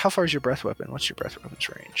 How far is your breath weapon? What's your breath weapon's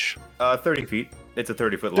range? 30 feet. It's a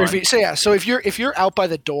 30-foot line. 30 feet. So yeah, so if you're out by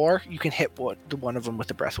the door, you can hit one of them with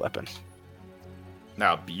the breath weapon.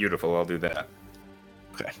 Now, beautiful. I'll do that.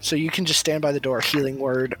 Okay, so you can just stand by the door, healing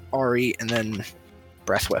word, Ari, and then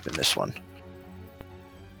breath weapon this one.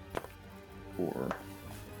 4.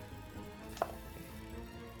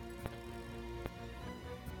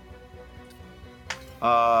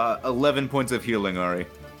 Uh, 11 points of healing, Ari.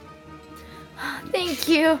 Thank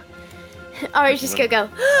you. Ari's just gonna go.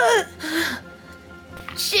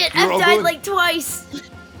 Shit, You're I've all died good. like twice.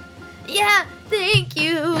 Yeah, thank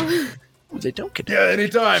you. Ooh, they don't get Yeah,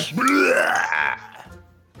 anytime.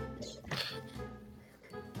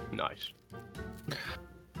 Nice.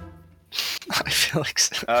 I feel like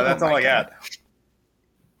That's all I got.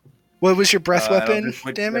 What was your breath I don't weapon just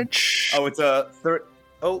wait- damage? Oh, it's a third.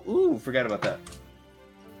 Oh, ooh, forgot about that.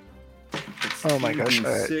 It's Oh my gosh,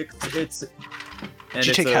 alright. 2d6, It's and Did you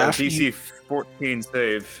it's take a half? DC 14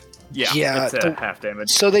 save. Yeah, Yeah, it's the- half damage.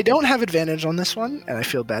 So they don't have advantage on this one, and I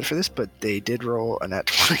feel bad for this, but they did roll a nat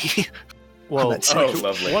 20. Well, that's Oh,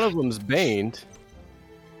 lovely. one of them's baned.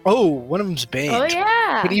 Oh, one of them's banned. Oh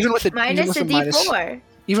yeah. But even with a minus a minus, D4.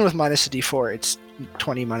 even with minus a D4, it's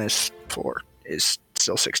 20 minus 4 is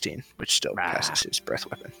still 16, which still passes his breath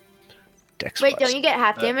weapon. Dex Wait, plus. don't you get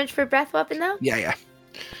half damage for breath weapon though? Yeah.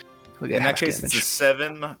 We'll get In that half case, damage. it's a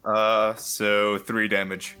 7, so 3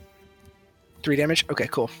 damage. 3 damage? Okay,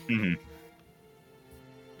 cool. Mm-hmm.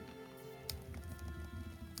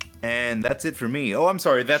 And that's it for me. Oh, I'm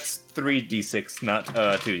sorry, that's 3d6, not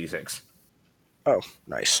 2d6. Oh,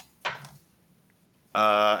 nice.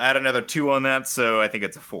 Add another 2 on that, so I think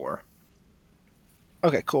it's a 4.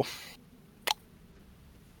 Okay, cool.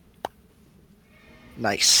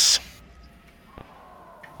 Nice.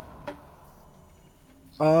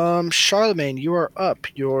 Charlemagne, you are up.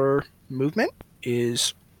 Your movement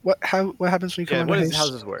is what happens when you come out of haste? How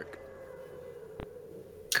does this work?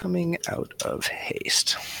 Coming out of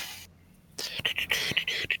haste.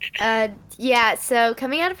 Yeah, so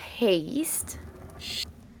coming out of haste,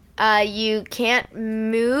 you can't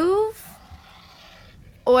move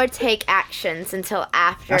or take actions until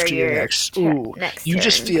after your next. Ooh, next you turn.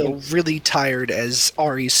 just feel really tired as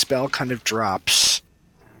Ari's spell kind of drops.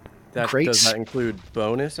 Great. Does that include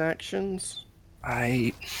bonus actions?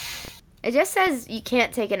 It just says you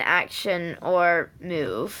can't take an action or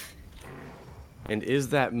move. And is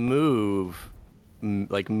that move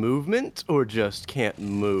like movement or just can't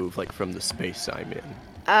move like from the space I'm in?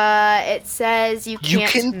 It says you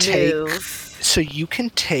can't move. So you can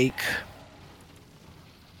take.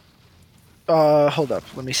 Hold up.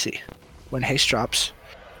 Let me see. When haste drops,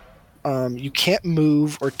 you can't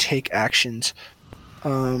move or take actions.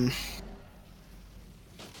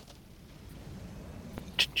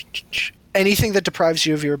 Anything that deprives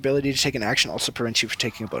you of your ability to take an action also prevents you from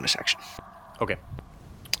taking a bonus action. Okay.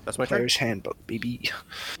 That's my turn. Player's handbook, baby.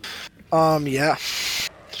 Yeah.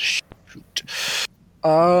 Shoot.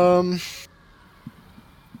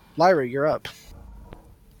 Lyra, you're up.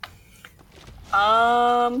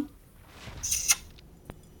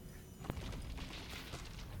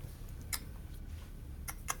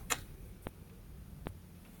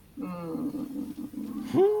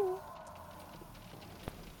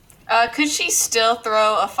 Could she still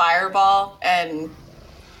throw a fireball? And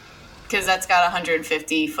because that's got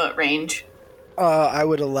 150 foot range. I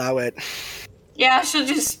would allow it. Yeah, she'll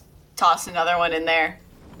just toss another one in there.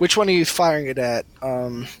 Which one are you firing it at?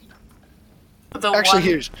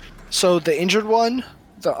 Here's so the injured one,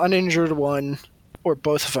 the uninjured one, or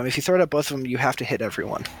both of them. If you throw it at both of them, you have to hit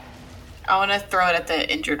everyone. I want to throw it at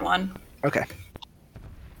the injured one. Okay.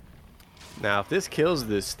 Now, if this kills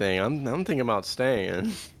this thing, I'm thinking about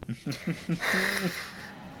staying.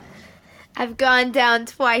 I've gone down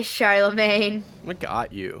twice, Charlemagne. I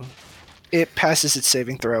got you. It passes its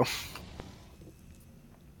saving throw.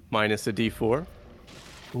 Minus a D4.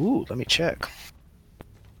 Ooh, let me check.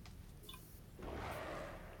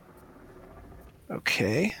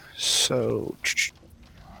 Okay, so...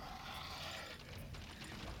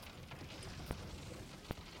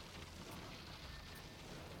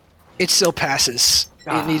 It still passes.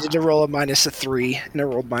 It needed to roll a minus a 3, and it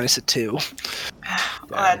rolled minus a 2.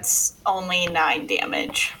 That's only 9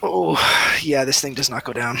 damage. Oh, yeah, this thing does not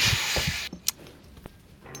go down.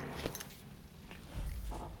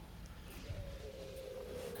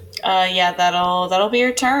 Yeah, that'll be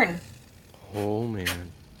your turn. Oh,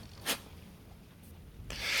 man.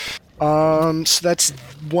 So that's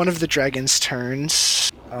one of the dragon's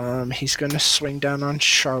turns. He's gonna swing down on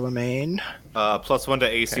Charlemagne. +1 to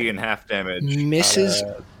AC and half damage.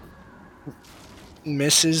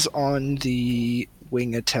 Misses on the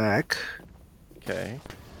wing attack. Okay.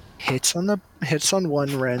 Hits on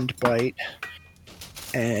one rend bite,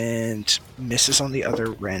 and misses on the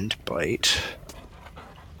other rend bite.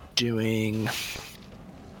 Doing.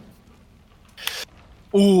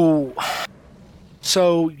 Ooh.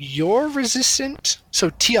 So you're resistant.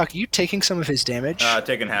 So Tiak, you taking some of his damage?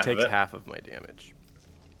 Taking half of Takes it. half of my damage.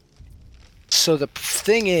 So the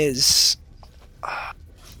thing is,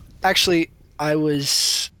 actually, I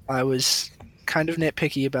was kind of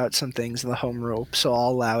nitpicky about some things in the home rule, so I'll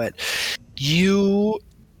allow it. You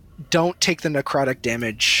don't take the necrotic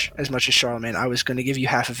damage as much as Charlemagne. I was going to give you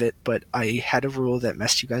half of it, but I had a rule that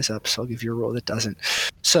messed you guys up, so I'll give you a rule that doesn't.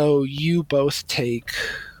 So you both take...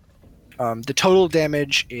 the total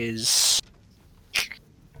damage is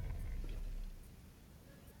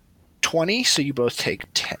 20, so you both take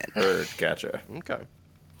 10. Heard, gotcha. Okay.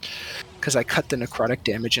 Because I cut the necrotic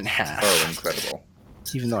damage in half. Oh, incredible.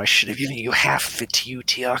 Even though I should have given you half of it to you,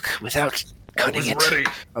 Tiak, without cutting it. Ready.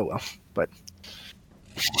 Oh well, but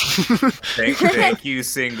Thank you,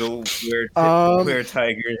 single queer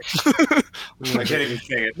tiger. I can't even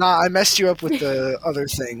say it. Nah, I messed you up with the other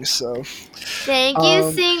things, so. Thank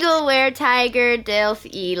you, single were-tiger Dilf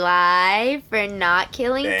Eli, for not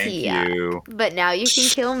killing Thank Tia. you. But now you can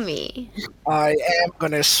kill me. I am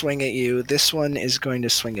going to swing at you. This one is going to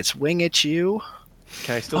swing its wing at you.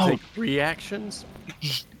 Can I still take reactions?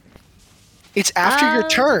 It's after your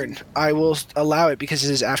turn. I will allow it because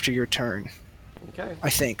it is after your turn. Okay. I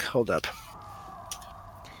think. Hold up.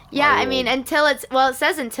 Yeah, I mean, until it's... Well, it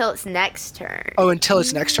says until it's next turn. Oh, until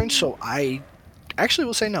it's next turn, so I actually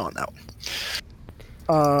will say no on that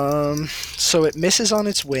one. So it misses on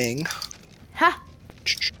its wing. Ha!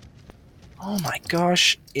 Oh my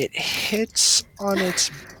gosh. It hits on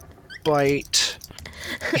its bite.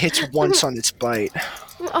 It hits once on its bite.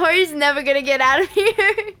 Ori's never gonna get out of here.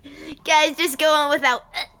 Guys, just go on without...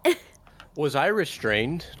 Was I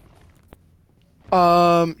restrained?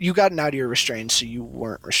 You gotten out of your restraint, so you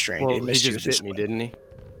weren't restrained. Well, It he missed you just with his bit me, wing. didn't he?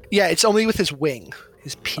 Yeah, it's only with his wing.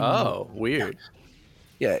 His pinion. Oh, weird.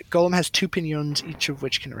 Yeah, Golem has 2 pinions, each of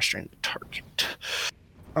which can restrain the target.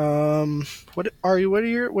 What are you? What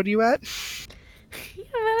are you at?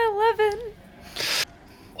 I'm at 11.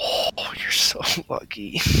 Oh, you're so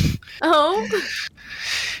lucky. Oh?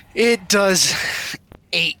 It does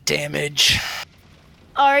 8 damage.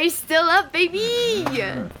 Ori's still up, baby!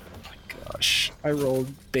 Gosh, I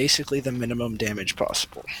rolled basically the minimum damage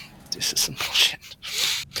possible. This is some bullshit.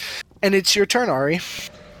 And it's your turn, Ari.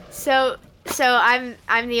 So I'm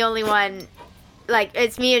the only one... Like,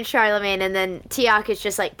 it's me and Charlemagne, and then Tiak has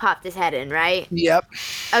just, like, popped his head in, right? Yep.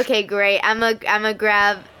 Okay, great. I'm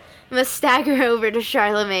gonna stagger over to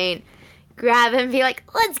Charlemagne, grab him, and be like,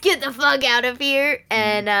 let's get the fuck out of here,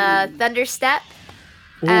 and Thunder Step.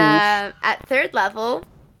 At 3rd level,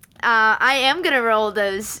 I am gonna roll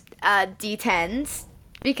those D10s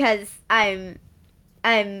because I'm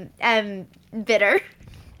bitter.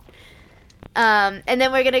 And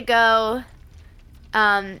then we're gonna go.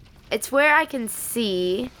 It's where I can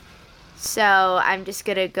see, so I'm just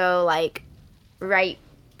gonna go like right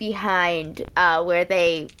behind where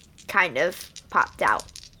they kind of popped out.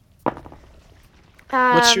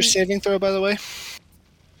 What's your saving throw, by the way?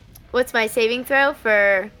 What's my saving throw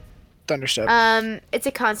for? Thunderstep. It's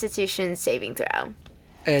a Constitution saving throw.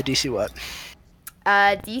 DC what?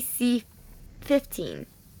 DC 15.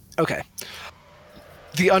 Okay.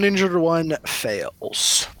 The uninjured one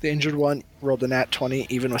fails. The injured one rolled a nat 20.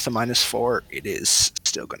 Even with a -4, it is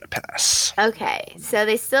still going to pass. Okay, so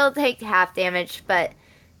they still take half damage, but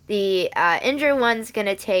the injured one's going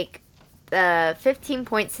to take 15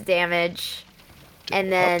 points of damage,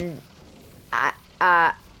 and then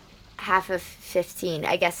half of 15.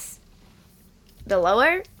 I guess the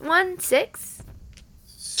lower one, 6?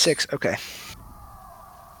 6, okay.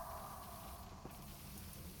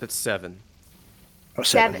 That's 7. Oh,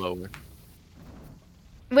 7. Lower.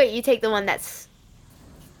 Wait, you take the one that's...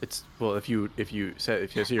 It's well if you say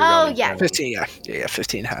you're Oh, rounding yeah. down. 15, yeah.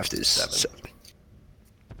 15 halved is 7.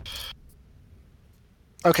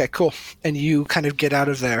 Okay, cool. And you kind of get out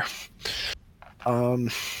of there.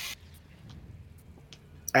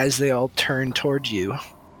 As they all turn toward you.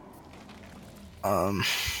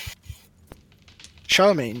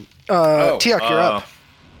 Charlemagne, Tiak, you're up.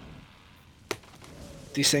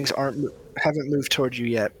 These things haven't moved toward you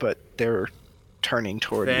yet, but they're turning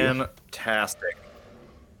toward you. Fantastic.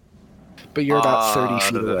 But you're about 30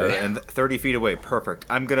 feet away. And 30 feet away, perfect.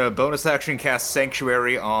 I'm gonna bonus action cast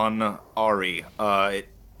Sanctuary on Ari.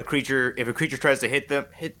 If a creature tries to hit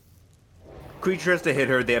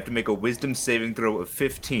her, they have to make a Wisdom saving throw of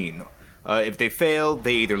 15. If they fail,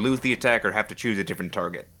 they either lose the attack or have to choose a different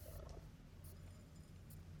target.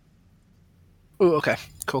 Ooh, okay.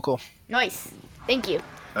 Cool. Nice. Thank you.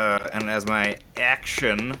 And as my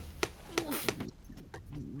action,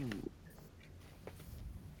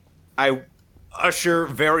 I usher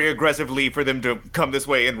very aggressively for them to come this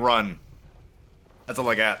way and run. That's all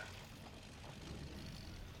I got.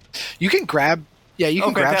 You can grab... Yeah, you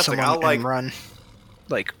can grab fantastic. someone and run.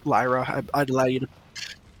 Like Lyra, I'd allow you to...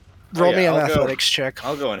 Roll me an athletics check.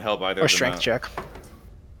 I'll go and help either Or of them strength out.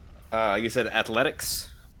 check. You said athletics?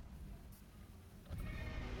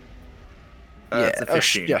 Yeah, it's a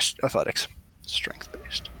 15. yes, athletics.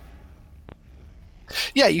 Strength-based.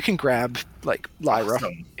 Yeah, you can grab, like, Lyra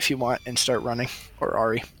Awesome. if you want and start running. Or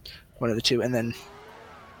Ari. One of the two. And then...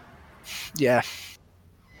 Yeah.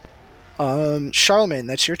 Charlemagne,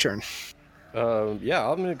 that's your turn. Yeah,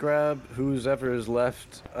 I'm gonna grab who's ever is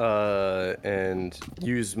left and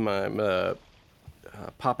use my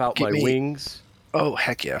pop out Give my me- wings. Oh,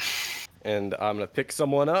 heck yeah. and I'm gonna pick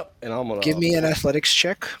someone up, and I'm gonna Give me an athletics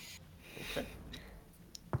check. Okay.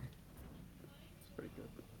 Pretty good.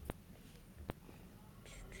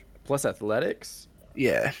 Plus athletics.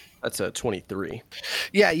 Yeah. That's a 23.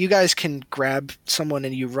 Yeah, you guys can grab someone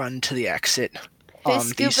and you run to the exit. Who's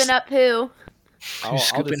scooping up who? I'll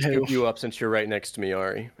scooping just who? scoop you up since you're right next to me,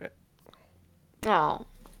 Ari. Oh.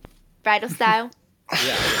 Bridal style?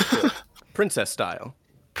 Yeah, sure. Princess style.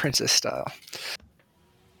 Princess style.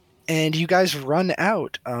 And you guys run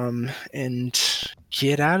out and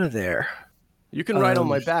get out of there. You can ride on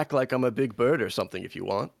my back like I'm a big bird or something if you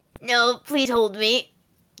want. No, please hold me.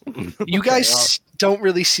 You guys don't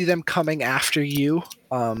really see them coming after you,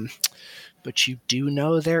 but you do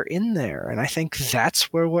know they're in there, and I think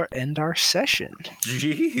that's where we'll end our session.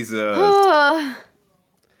 Jesus. Oh,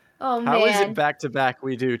 man. How is it back to back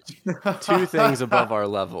we do two things above our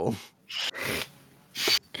level?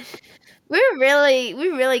 We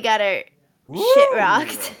really got our shit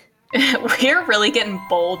rocked. We're really getting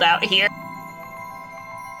bold out here.